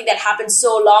that's something that happened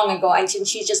so long ago, and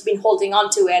she's just been holding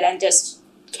on to it and just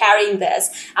carrying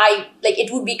this. It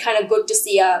would be kind of good to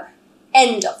see a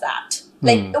end of that.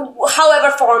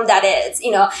 However form that is,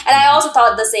 And I also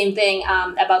thought the same thing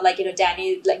about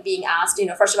Danny being asked.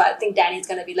 First of all, I think Danny's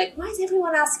gonna be like, why is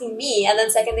everyone asking me? And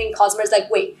then second thing, Cosmo's like,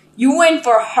 wait, you went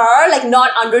for her, not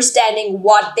understanding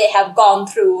what they have gone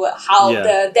through, how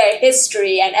their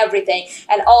history and everything,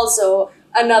 and also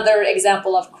another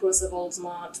example of Crucible's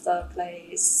not the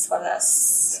place for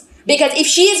this. Because if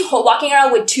she's walking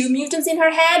around with 2 mutants in her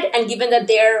head, and given that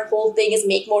their whole thing is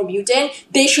make more mutant,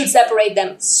 they should separate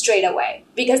them straight away.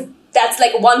 Because that's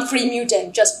like 1 free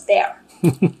mutant just there.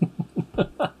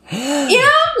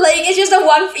 It's just a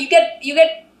one. You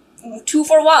get 2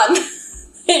 for 1.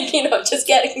 Just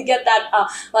get that.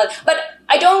 But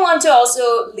I don't want to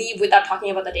also leave without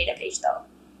talking about the data page, though.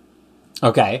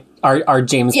 Okay, our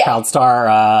James Proudstar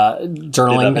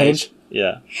journaling page.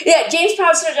 Yeah, James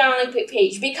Proudstar journaling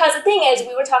page. Because the thing is,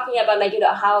 we were talking about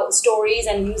how stories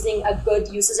and using a good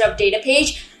usage of data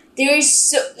page. There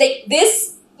is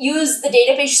this use the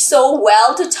data page so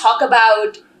well to talk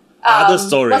about other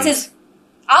stories.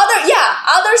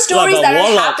 Other stories that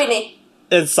are happening.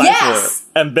 And Cypher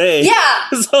and Bay. Yeah.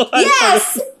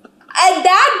 Yes. And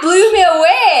that blew me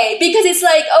away because it's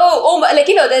like,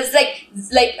 there's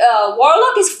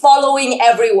Warlock is following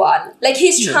everyone.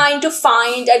 He's trying to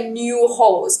find a new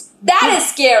host. That is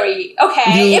scary.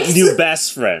 Okay. New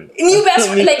best friend. New best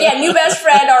friend. New best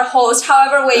friend or host,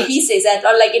 however way he says it.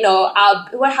 Or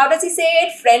how does he say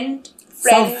it?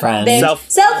 Self-friend.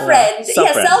 Self-friend.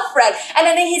 Self-friend. And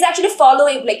then he's actually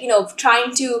following,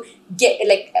 trying to get,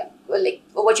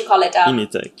 what you call it?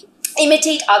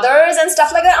 Imitate others and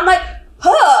stuff like that. I'm like,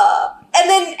 and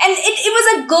it was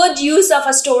a good use of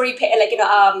a story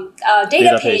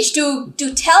data page to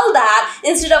tell that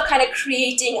instead of kind of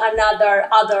creating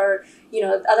other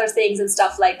things and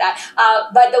stuff like that.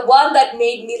 But the one that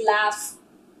made me laugh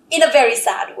in a very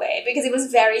sad way, because it was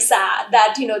very sad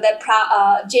that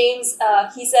James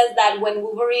he says that when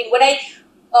Wolverine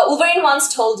once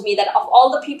told me that of all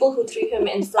the people who threw him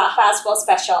in fastball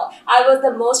special, I was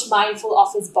the most mindful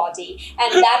of his body,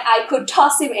 and that I could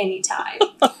toss him anytime.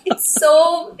 It's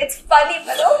funny,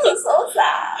 but also so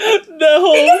sad. The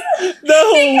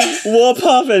whole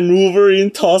Warpath and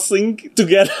Wolverine tossing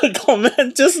together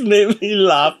comment just made me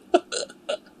laugh.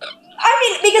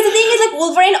 Because the thing is,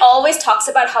 Wolverine always talks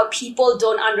about how people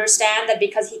don't understand that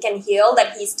because he can heal,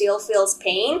 that he still feels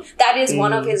pain. That is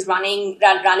one of his running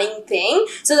thing.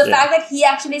 So the fact that he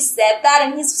actually said that,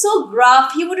 and he's so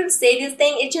gruff, he wouldn't say this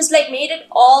thing, it just made it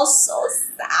all so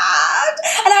sad.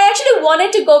 And I actually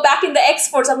wanted to go back in the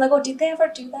X-Force. I'm like, did they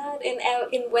ever do that in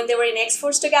when they were in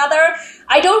X-Force together?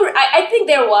 I think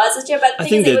there was, but I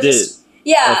think they did.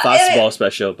 A fastball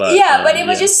special, but but it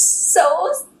was just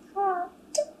so.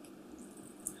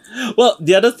 Well,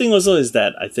 the other thing also is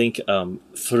that I think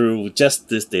through just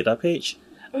this data page,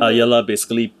 Yella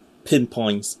basically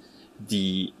pinpoints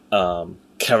the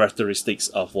characteristics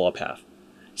of Warpath.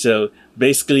 So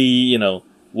basically,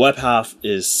 Warpath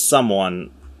is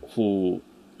someone who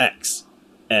acts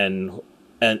and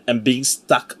being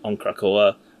stuck on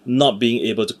Krakoa, not being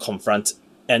able to confront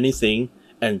anything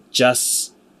and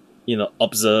just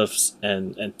observes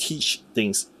and teach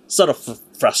things, sort of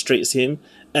frustrates him.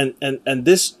 And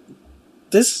this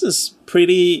is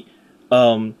pretty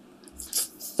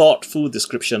thoughtful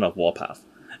description of Warpath,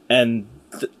 and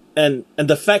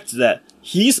the fact that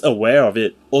he's aware of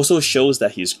it also shows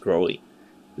that he's growing,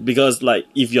 because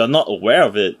if you're not aware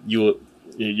of it, you're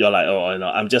like,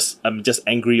 I'm just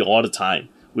angry all the time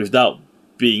without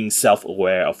being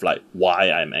self-aware of why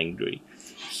I'm angry.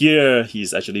 Here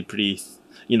he's actually pretty,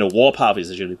 Warpath is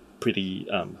actually pretty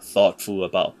thoughtful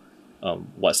about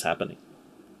what's happening.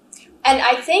 And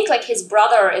I think his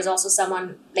brother is also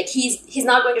someone he's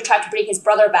not going to try to bring his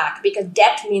brother back, because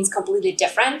death means completely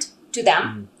different to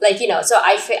them. Like, so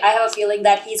I have a feeling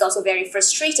that he's also very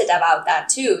frustrated about that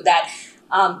too, that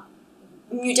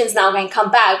mutants now can come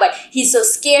back, but he's so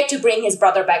scared to bring his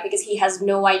brother back because he has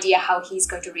no idea how he's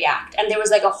going to react. And there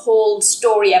was like a whole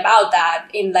story about that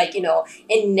in like, in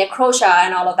Necrosha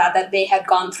and all of that they had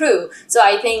gone through. So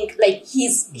I think like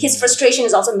his frustration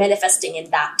is also manifesting in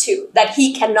that too, that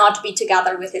he cannot be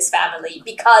together with his family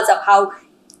because of how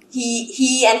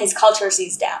he and his culture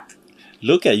sees death.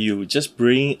 Look at you, just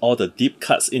bring all the deep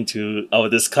cuts into our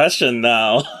discussion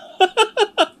now.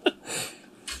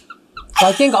 Well,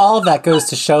 I think all of that goes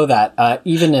to show that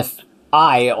even if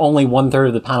only 1/3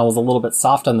 of the panel was a little bit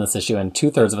soft on this issue, and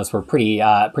 2/3 of us were pretty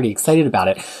excited about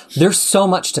it. There's so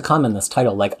much to come in this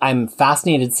title. Like, I'm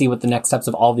fascinated to see what the next steps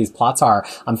of all these plots are.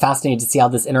 I'm fascinated to see how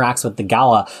this interacts with the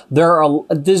gala.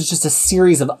 There's just a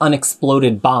series of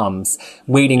unexploded bombs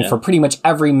waiting for pretty much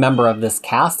every member of this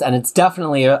cast, and it's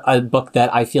definitely a book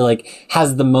that I feel like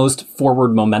has the most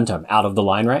forward momentum out of the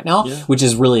line right now, which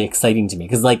is really exciting to me,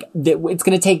 because like it's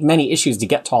going to take many issues to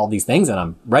get to all these things, and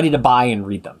I'm ready to buy and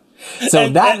read them. So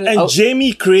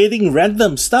Jamie creating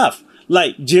random stuff.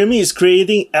 Like, Jamie is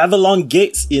creating Avalon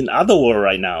Gates in Otherworld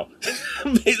right now,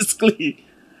 basically.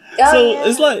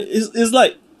 It's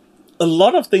like a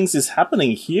lot of things is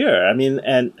happening here. I mean,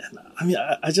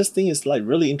 I just think it's like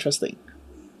really interesting.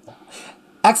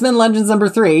 X-Men Legends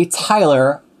 #3,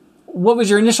 Tyler, what was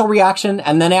your initial reaction?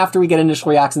 And then after we get initial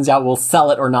reactions out, we'll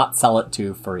sell it or not sell it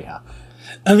to Faria.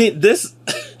 I mean, this...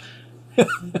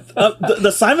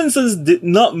 the Simonsons did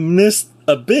not miss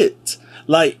a bit.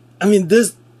 Like, I mean,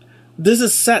 this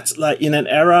is set like in an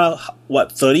era,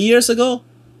 30 years ago?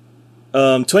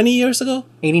 20 years ago?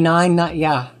 89,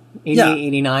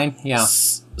 89, yeah.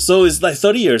 So it's like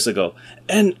 30 years ago.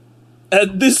 And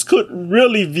this could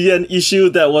really be an issue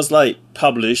that was like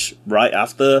published right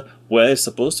after where it's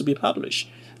supposed to be published.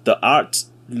 The art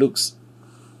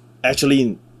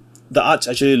actually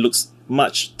looks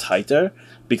much tighter,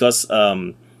 because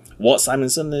Walt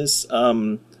Simonson is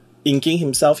inking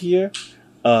himself here.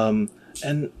 And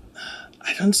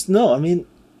I don't know. I mean,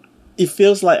 it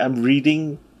feels like I'm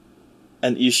reading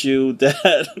an issue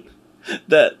that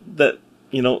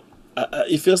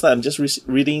it feels like I'm just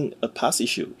reading a past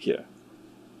issue here.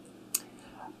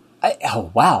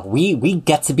 Oh, wow. We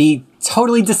get to be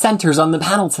totally dissenters on the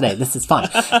panel today. This is fun.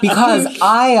 Because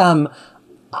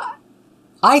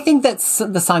I think that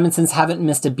the Simonsons haven't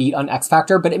missed a beat on X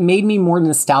Factor, but it made me more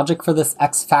nostalgic for this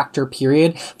X Factor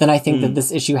period than I think that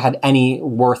this issue had any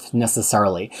worth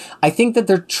necessarily. I think that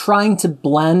they're trying to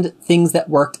blend things that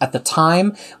worked at the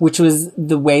time, which was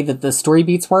the way that the story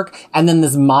beats work, and then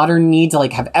this modern need to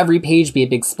like have every page be a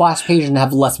big splash page and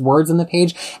have less words on the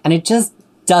page, and it just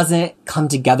doesn't come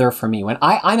together for me. When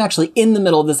I'm actually in the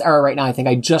middle of this era right now. I think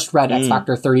I just read X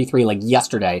Factor 33 like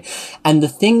yesterday. And the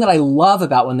thing that I love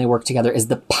about when they work together is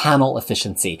the panel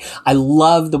efficiency. I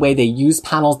love the way they use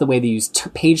panels, the way they use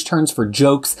page turns for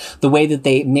jokes, the way that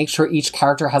they make sure each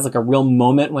character has like a real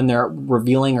moment when they're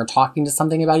revealing or talking to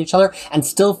something about each other and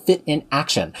still fit in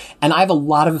action. And I have a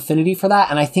lot of affinity for that.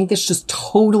 And I think this just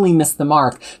totally missed the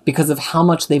mark because of how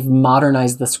much they've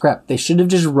modernized the script. They should have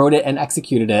just wrote it and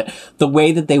executed it the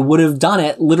way that they would have done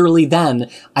it literally then.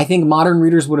 I think modern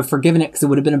readers would have forgiven it because it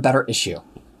would have been a better issue.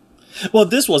 Well,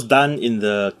 this was done in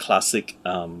the classic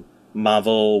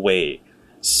Marvel way.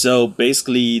 So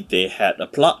basically, they had a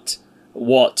plot.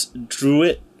 Walt drew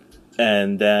it,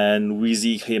 and then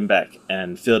Weezy came back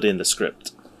and filled in the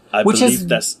script.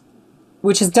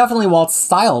 Which is definitely Walt's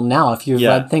style now. If you've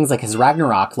read things like his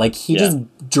Ragnarok, like he just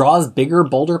draws bigger,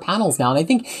 bolder panels now. And I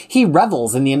think he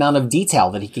revels in the amount of detail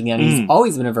that he can get. He's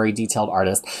always been a very detailed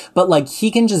artist, but like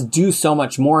he can just do so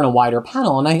much more in a wider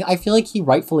panel. And I feel like he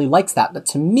rightfully likes that. But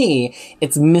to me,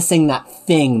 it's missing that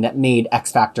thing that made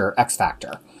X Factor X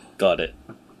Factor. Got it.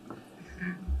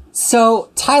 So,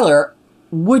 Tyler,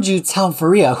 would you tell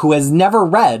Faria, who has never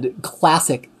read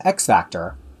classic X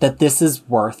Factor, that this is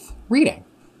worth reading?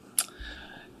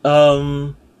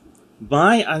 My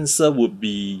answer would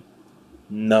be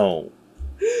no.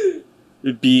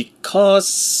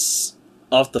 Because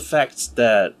of the fact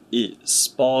that it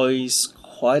spoils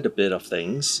quite a bit of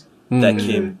things that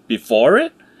came before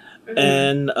it.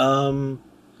 And,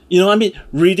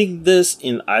 reading this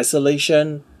in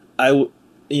isolation, I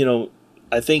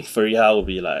think Faria would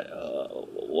be like,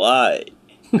 why?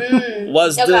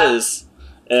 What's this?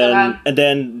 And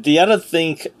then the other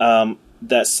thing,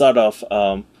 that sort of,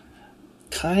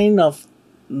 kind of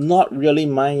not really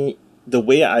the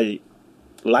way I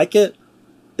like it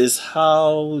is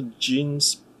how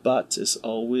Jean's butt is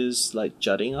always like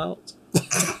jutting out.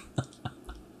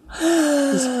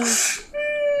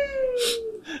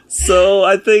 So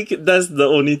I think that's the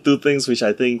only two things which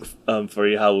I think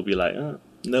Fariha will be like,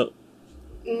 no.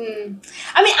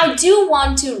 I mean, I do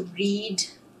want to read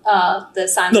the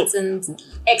Simonson's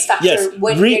X Factor. Yes,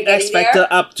 when read we're X Factor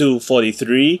there. up to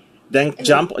 43, then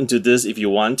jump into this if you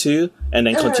want to, and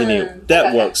then continue. That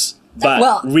okay. works. But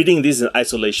Well- reading this in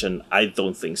isolation, I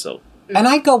don't think so. And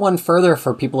I go one further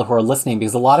for people who are listening,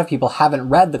 because a lot of people haven't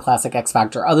read the classic X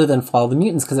Factor other than Fall of the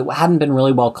Mutants, because it hadn't been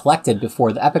really well collected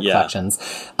before the Epic collections.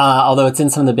 Although it's in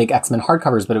some of the big X-Men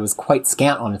hardcovers, but it was quite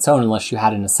scant on its own unless you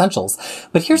had an Essentials.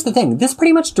 But here's the thing. This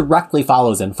pretty much directly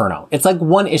follows Inferno. It's like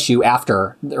one issue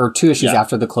after, or two issues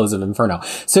after the close of Inferno.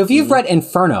 So if you've read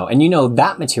Inferno and you know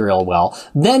that material well,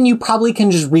 then you probably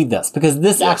can just read this, because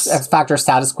this X Factor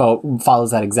status quo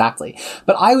follows that exactly.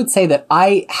 But I would say that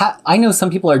I know some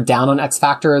people are down on X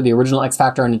Factor, the original X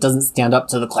Factor, and it doesn't stand up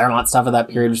to the Claremont stuff of that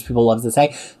period, which people love to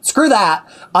say. Screw that.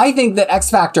 I think that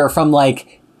X Factor from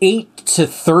like 8 to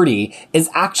 30 is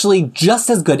actually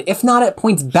just as good, if not at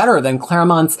points better than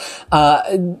Claremont's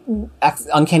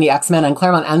Uncanny X-Men and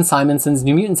Claremont and Simonson's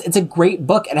New Mutants. It's a great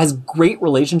book. It has great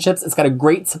relationships. It's got a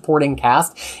great supporting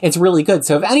cast. It's really good.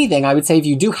 So if anything, I would say if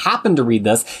you do happen to read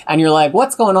this and you're like,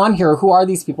 what's going on here? Who are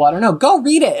these people? I don't know. Go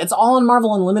read it. It's all in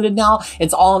Marvel Unlimited now.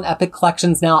 It's all in Epic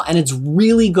Collections now, and it's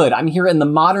really good. I'm here in the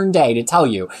modern day to tell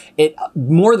you it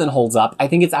more than holds up. I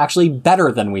think it's actually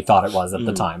better than we thought it was at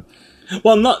the time.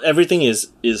 Well, not everything is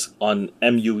on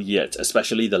MU yet,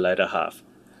 especially the latter half.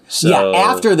 So, yeah,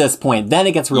 after this point, then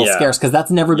it gets real scarce, because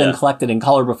that's never been collected in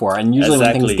color before. And usually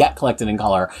when things get collected in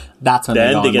color, that's when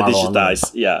then they get Marvel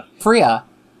digitized. Yeah. Freya,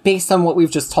 based on what we've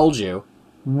just told you,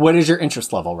 what is your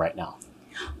interest level right now?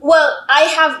 Well, I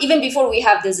have, even before we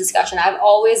have this discussion, I've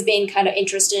always been kind of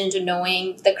interested into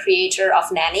knowing the creator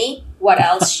of Nanny, what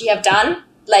else she have done.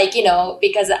 Like, you know,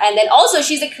 because, and then also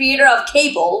she's the creator of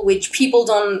Cable, which people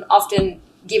don't often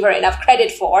give her enough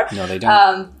credit for. No, they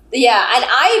don't. Yeah, and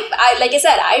I like I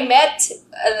said, I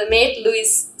met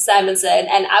Louise Simonson,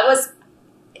 and I was,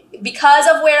 because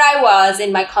of where I was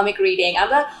in my comic reading,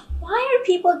 I'm like, why are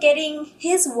people getting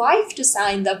his wife to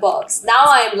sign the books? Now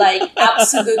I'm like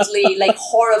absolutely like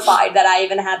horrified that I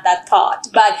even had that thought.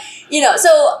 But, you know,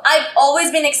 so I've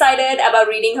always been excited about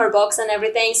reading her books and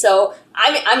everything. So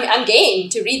I'm game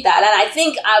to read that. And I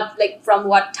think like from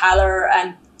what Tyler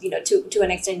and, you know, to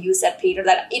an extent you said, Peter,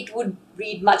 that it would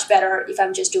read much better if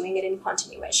I'm just doing it in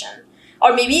continuation.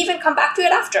 Or maybe even come back to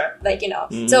it after, like, you know.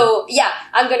 So, yeah,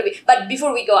 I'm going to be... But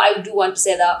before we go, I do want to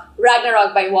say that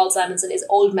Ragnarok by Walt Simonson is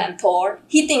Old Man Thor.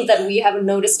 He thinks that we haven't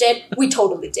noticed it. We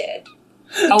totally did.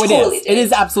 It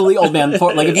is absolutely Old Man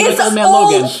Thor. Like, if you like Old Man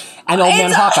Logan and Old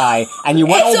Man Hawkeye, and you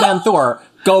want Old Man Thor,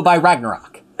 go by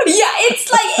Ragnarok. Yeah,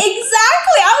 it's like,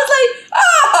 exactly. I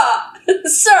was like,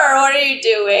 sir, what are you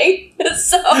doing?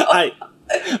 So...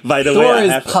 By the Thor way,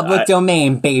 is public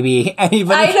domain, baby.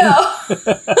 Anybody I know.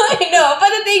 I know. But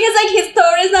the thing is, like, his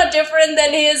Thor is not different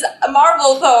than his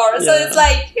Marvel Thor. So it's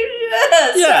like,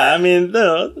 I mean,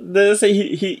 no, they say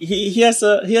he has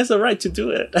a right to do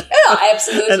it. Yeah,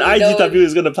 absolutely. And IDW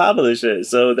is going to publish it,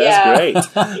 so that's great.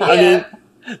 I mean,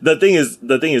 the thing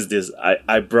is this: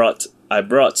 I brought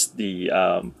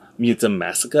the Mutant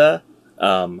Massacre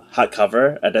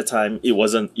hardcover at that time. It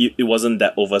wasn't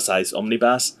that oversized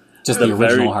omnibus. Just the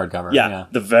original hardcover. Yeah,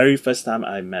 the very first time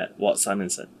I met Walt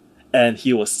Simonson. And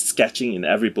he was sketching in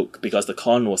every book because the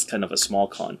con was kind of a small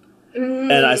con.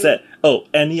 And I said,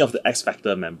 any of the X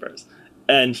Factor members.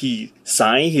 And he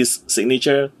signed his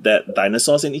signature, that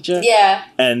dinosaur signature. Yeah.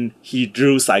 And he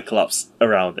drew Cyclops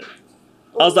around it.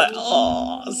 I was like,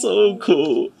 so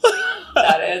cool.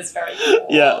 That is very cool.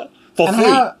 Yeah, for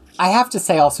free. I have to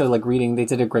say also, like, reading, they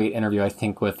did a great interview, I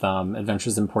think, with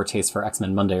Adventures in Poor Taste for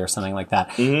X-Men Monday or something like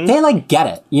that. They, like, get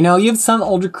it. You know, you have some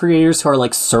older creators who are,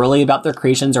 like, surly about their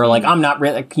creations, or, like, I'm not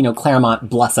really, you know,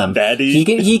 Claremont, bless him. Daddy.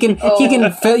 He can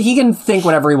think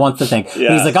whatever he wants to think. Yeah.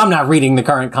 But he's like, I'm not reading the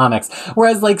current comics.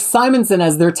 Whereas, like, Simonson,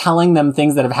 as they're telling them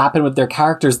things that have happened with their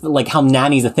characters, like how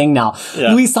Nanny's a thing now,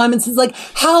 Louise Simonson's like,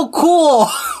 how cool!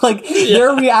 Like,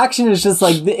 their reaction is just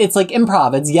like, it's like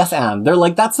improv. It's yes and. They're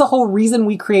like, that's the whole reason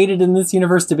we created in this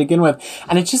universe to begin with.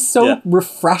 And it's just so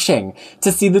refreshing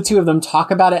to see the two of them talk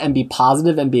about it and be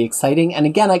positive and be exciting. And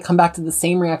again, I come back to the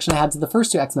same reaction I had to the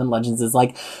first two X-Men Legends, is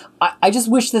like, I just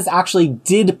wish this actually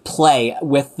did play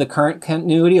with the current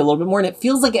continuity a little bit more. And it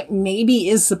feels like it maybe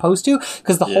is supposed to,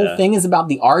 because the whole thing is about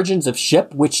the origins of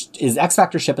SHIP, which is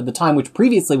X-Factor SHIP at the time, which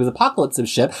previously was Apocalypse of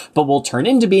SHIP, but will turn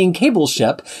into being Cable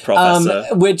SHIP,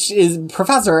 which is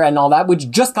Professor and all that, which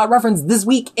just got referenced this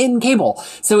week in Cable.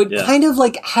 So it kind of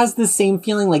like has the same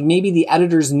feeling like maybe the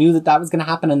editors knew that was going to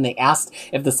happen and they asked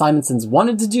if the Simonsons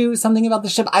wanted to do something about the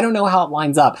ship. I don't know how it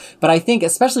lines up, but I think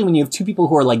especially when you have two people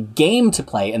who are like game to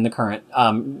play in the current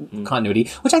continuity,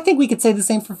 which I think we could say the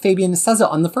same for Fabian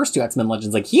Nicieza on the first two X-Men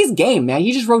Legends. Like, he's game, man.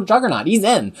 He just wrote Juggernaut. He's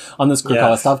in on this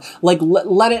Krakoa stuff. Like,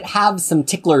 let it have some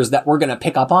ticklers that we're going to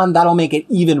pick up on. That'll make it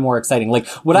even more exciting. Like,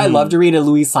 would I love to read a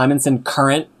Louise Simonson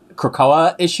current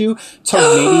Krakoa issue to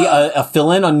maybe a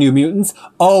fill-in on New Mutants?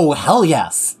 Oh, hell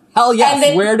yes. Hell yes. And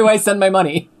then, where do I send my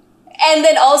money? And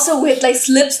then also with like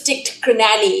slipstick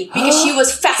Nanny, because she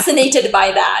was fascinated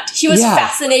by that. She was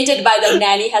fascinated by the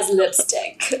nanny has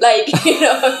lipstick. Like, you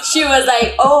know, she was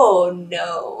like, oh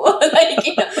no. Like,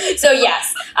 you know. So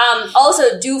yes.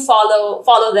 Also do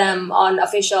follow them on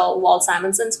official Walt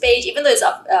Simonson's page. Even though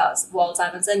it's Walt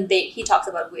Simonson, he talks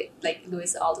about like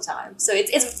Louis all the time. So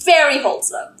it's very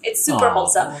wholesome. It's super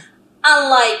wholesome.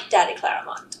 Unlike Daddy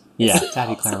Claremont. Yeah,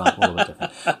 Daddy Claremont, a little bit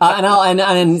different.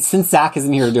 And since Zach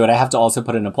isn't here to do it, I have to also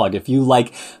put in a plug. If you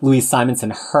like Louise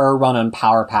Simonson, her run on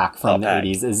Power Pack from the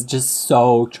 80s is just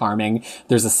so charming.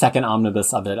 There's a second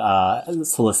omnibus of it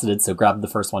solicited, so grab the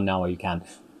first one now while you can.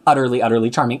 Utterly,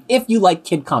 utterly charming. If you like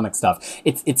kid comic stuff,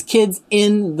 it's kids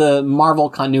in the Marvel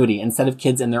continuity instead of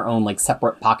kids in their own like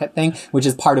separate pocket thing, which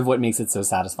is part of what makes it so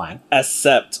satisfying.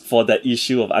 Except for that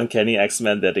issue of Uncanny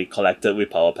X-Men that they collected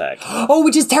with Power Pack. Oh,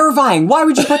 which is terrifying. Why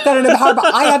would you put that in a Power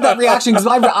Pack? I had that reaction because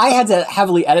I had to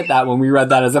heavily edit that when we read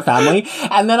that as a family.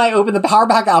 And then I opened the Power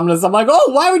Pack omnibus. I'm like,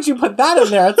 oh, why would you put that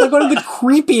in there? It's like one of the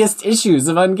creepiest issues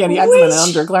of Uncanny X-Men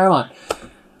under Claremont.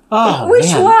 Oh, which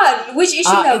man. one? Which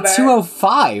issue number?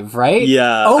 205, right?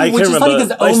 Yeah. Oh, which is funny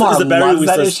because Omar loves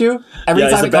that issue. Every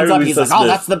time it comes up, he's like, oh,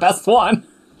 that's the best one.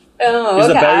 Oh, It's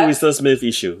a Barry Windsor Smith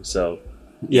issue, so...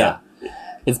 Yeah.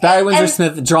 It's Barry Windsor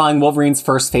Smith drawing Wolverine's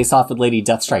first face-off with Lady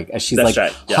Deathstrike as she's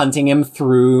hunting him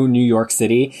through New York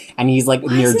City, and he's like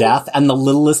near death, and the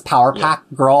littlest Power Pack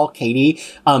girl, Katie,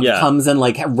 comes and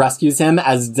like rescues him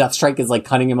as Deathstrike is like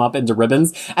cutting him up into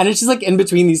ribbons, and it's just like in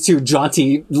between these two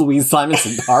jaunty Louise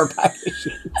Simonson Power Pack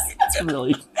issues. It's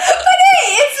really... But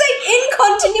hey, it's like in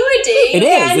continuity. It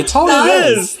is. It totally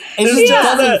is. It just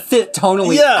doesn't fit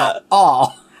tonally at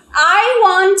all. I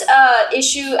want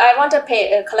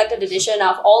a collected edition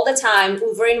of all the time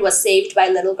Wolverine was saved by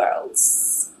little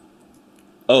girls.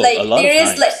 Oh, like, a lot of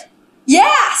times.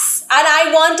 Yes! And I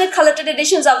want a collected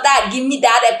editions of that. Give me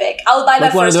that epic. I'll buy my first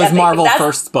epic. Like one of those Marvel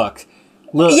first book.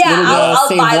 I'll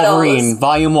Save buy Wolverine, those.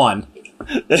 Volume 1.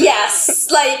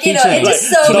 Yes. Like, you know, it's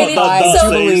just so many...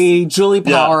 Jubilee, Julie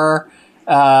Power,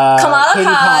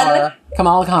 Kamala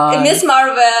Khan, Miss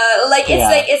Marvel, like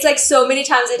it's like so many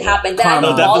times it happened. That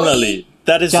no, definitely.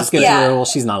 That is Jessica Drew. Well,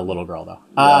 she's not a little girl though.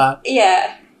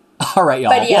 Yeah. All right,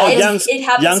 y'all. But yeah, it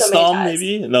happened Young so Storm, many times.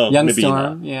 maybe no, Young maybe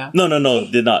Storm, not. Yeah. No,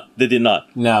 they did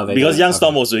not. No, they because didn't. Young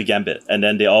Storm was with Gambit, and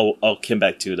then they all came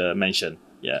back to the mansion.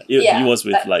 Yeah, he was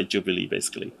with like Jubilee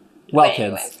basically. Well,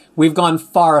 kids, we've gone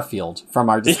far afield from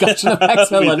our discussion of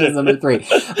X-Men Legends number 3.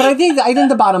 But I think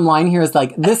the bottom line here is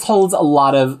like, this holds a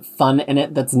lot of fun in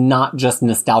it that's not just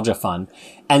nostalgia fun.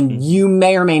 And you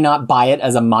may or may not buy it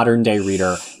as a modern day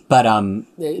reader, but,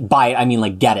 buy it, I mean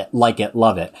like get it, like it,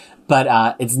 love it.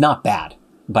 But, it's not bad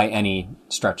by any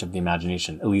stretch of the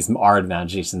imagination, at least our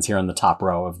imaginations here on the top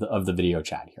row of the video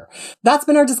chat here. That's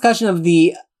been our discussion of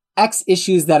the X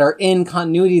issues that are in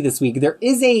continuity this week. There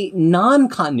is a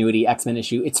non-continuity X-Men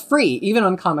issue. It's free, even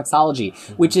on Comixology,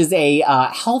 which is a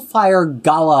Hellfire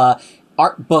Gala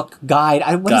art book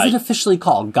guide. What is it officially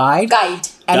called? Guide.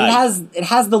 And it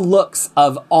has the looks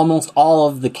of almost all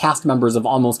of the cast members of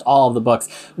almost all of the books.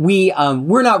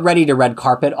 We're not ready to red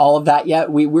carpet all of that yet.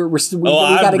 We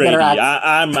got to get our act.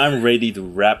 I'm ready to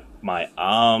wrap my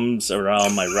arms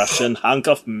around my Russian hunk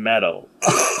of metal.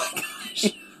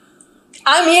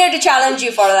 I'm here to challenge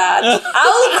you for that.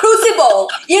 I'll crucible.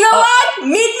 You know what? Meet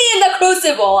me in the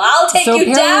crucible. I'll take you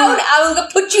down. I will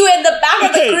put you in the back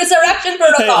of the resurrection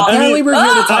protocol. Apparently we're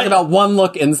here to talk about one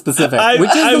look in specific,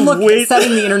 which is the look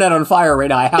setting the internet on fire right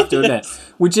now, I have to admit,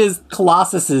 which is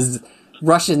Colossus's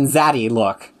Russian zaddy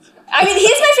look. I mean,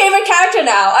 he's my favorite character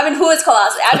now. I mean, who is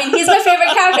Colossus? I mean, he's my favorite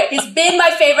character. He's been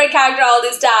my favorite character all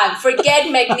this time.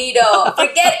 Forget Magneto.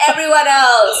 Forget everyone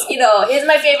else. You know, he's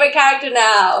my favorite character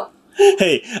now.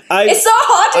 Hey, it's so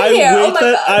hot in here. Oh my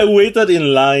God. I waited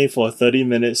in line for 30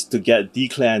 minutes to get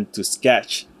Declan to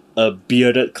sketch a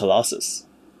bearded Colossus.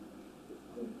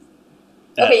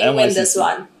 Okay, you win this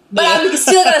one. But I'm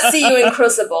still going to see you in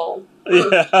Crucible.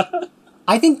 Yeah.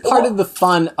 I think part of the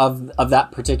fun of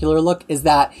that particular look is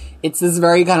that it's this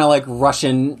very kind of like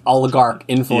Russian oligarch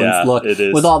influenced look it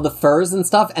is. with all the furs and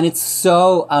stuff, and it's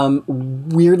so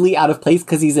weirdly out of place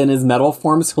because he's in his metal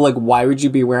form. So like, why would you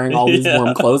be wearing all these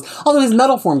warm clothes? Although his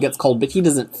metal form gets cold, but he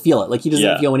doesn't feel it. Like he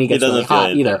doesn't feel when he gets really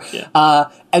hot either. Yeah.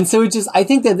 And so it just, I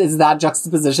think that it's that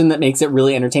juxtaposition that makes it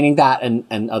really entertaining. That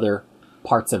and other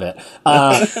parts of it,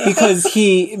 because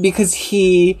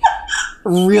he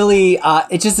really,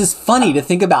 it just is funny to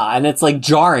think about, and it's like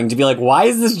jarring to be like, why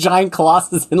is this giant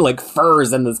colossus in like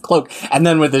furs and this cloak, and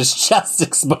then with his chest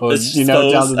exposed,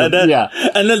 down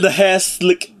to and then the hair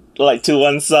slick like to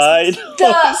one side.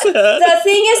 The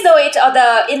thing is though,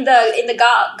 in the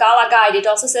gala guide, it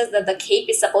also says that the cape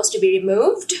is supposed to be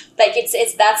removed. Like it's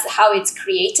that's how it's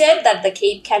created, that the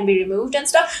cape can be removed and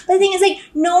stuff. But the thing is, like,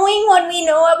 knowing what we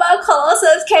know about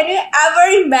Colossus, can you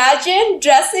ever imagine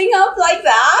dressing up like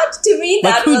that? To me,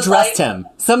 like, that who was dressed him?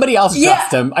 Somebody else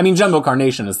dressed him. I mean, Jumbo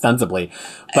Carnation ostensibly,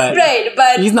 but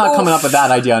he's not coming up with that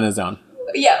idea on his own.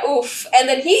 Yeah, oof. And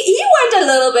then he went a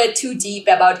little bit too deep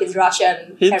about his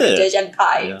Russian heritage and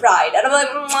pride. And I'm like,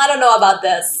 I don't know about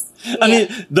this. I mean,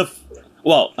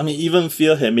 even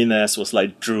Phil Jimenez was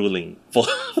like drooling for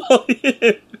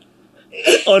him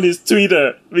on his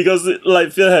Twitter, because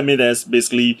like Phil Jimenez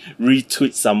basically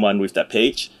retweets someone with that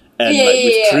page and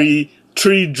with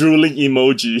three drooling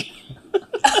emoji.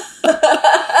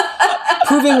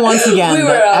 Proving once again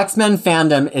that X-Men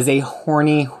fandom is a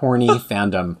horny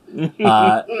fandom.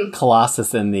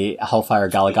 Colossus in the Hellfire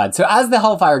Gala Guide. So as the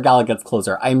Hellfire Gala gets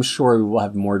closer, I'm sure we will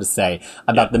have more to say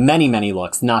about the many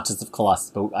looks, not just of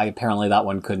Colossus, but apparently that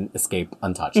one couldn't escape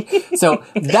untouched. So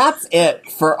that's it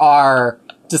for our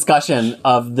discussion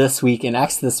of This Week in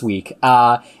X this week.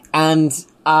 And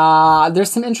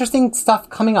there's some interesting stuff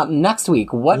coming up next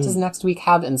week. What does next week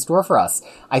have in store for us?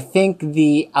 I think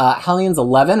the Hellions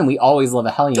 11, and we always love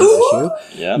a Hellions issue.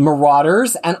 Yeah.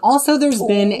 Marauders, and also there's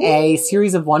been a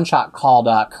series of one-shot called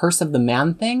Curse of the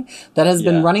Man-Thing that has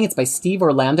been running. It's by Steve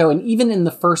Orlando, and even in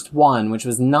the first one, which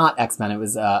was not X-Men, it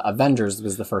was Avengers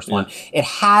was the first one, it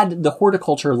had the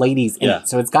horticulture ladies in it.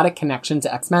 So it's got a connection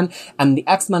to X-Men, and the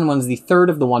X-Men one is the third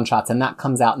of the one-shots, and that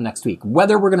comes out next week.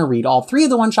 Whether we're going to read all three of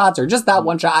the one-shots or just that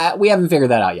one shot, we haven't figured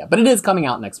that out yet, but it is coming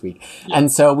out next week. And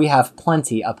so we have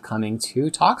plenty upcoming to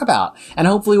talk about. And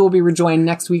hopefully we'll be rejoined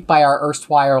next week by our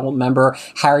erstwhile member,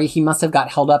 Harry. He must have got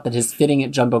held up at his fitting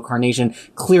at Jumbo Carnation.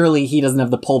 Clearly he doesn't have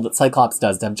the pull that Cyclops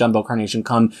does to have Jumbo Carnation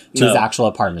come to his actual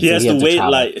apartment. He has to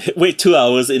wait 2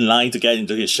 hours in line to get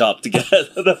into his shop to get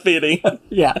the fitting.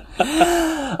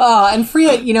 And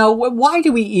Freya, why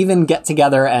do we even get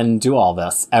together and do all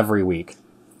this every week?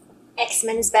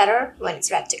 X-Men is better when it's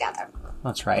read together.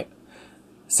 That's right.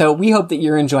 So we hope that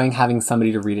you're enjoying having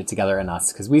somebody to read it together in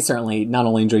us, because we certainly not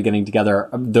only enjoy getting together,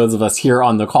 those of us here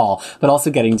on the call, but also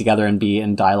getting together and be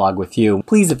in dialogue with you.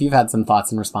 Please, if you've had some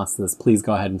thoughts in response to this, please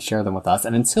go ahead and share them with us.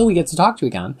 And until we get to talk to you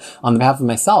again, on behalf of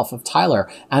myself, of Tyler,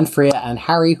 and Freya, and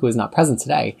Harry, who is not present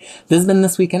today, this has been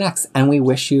This Week in X, and we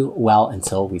wish you well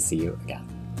until we see you again.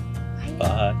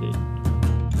 Bye.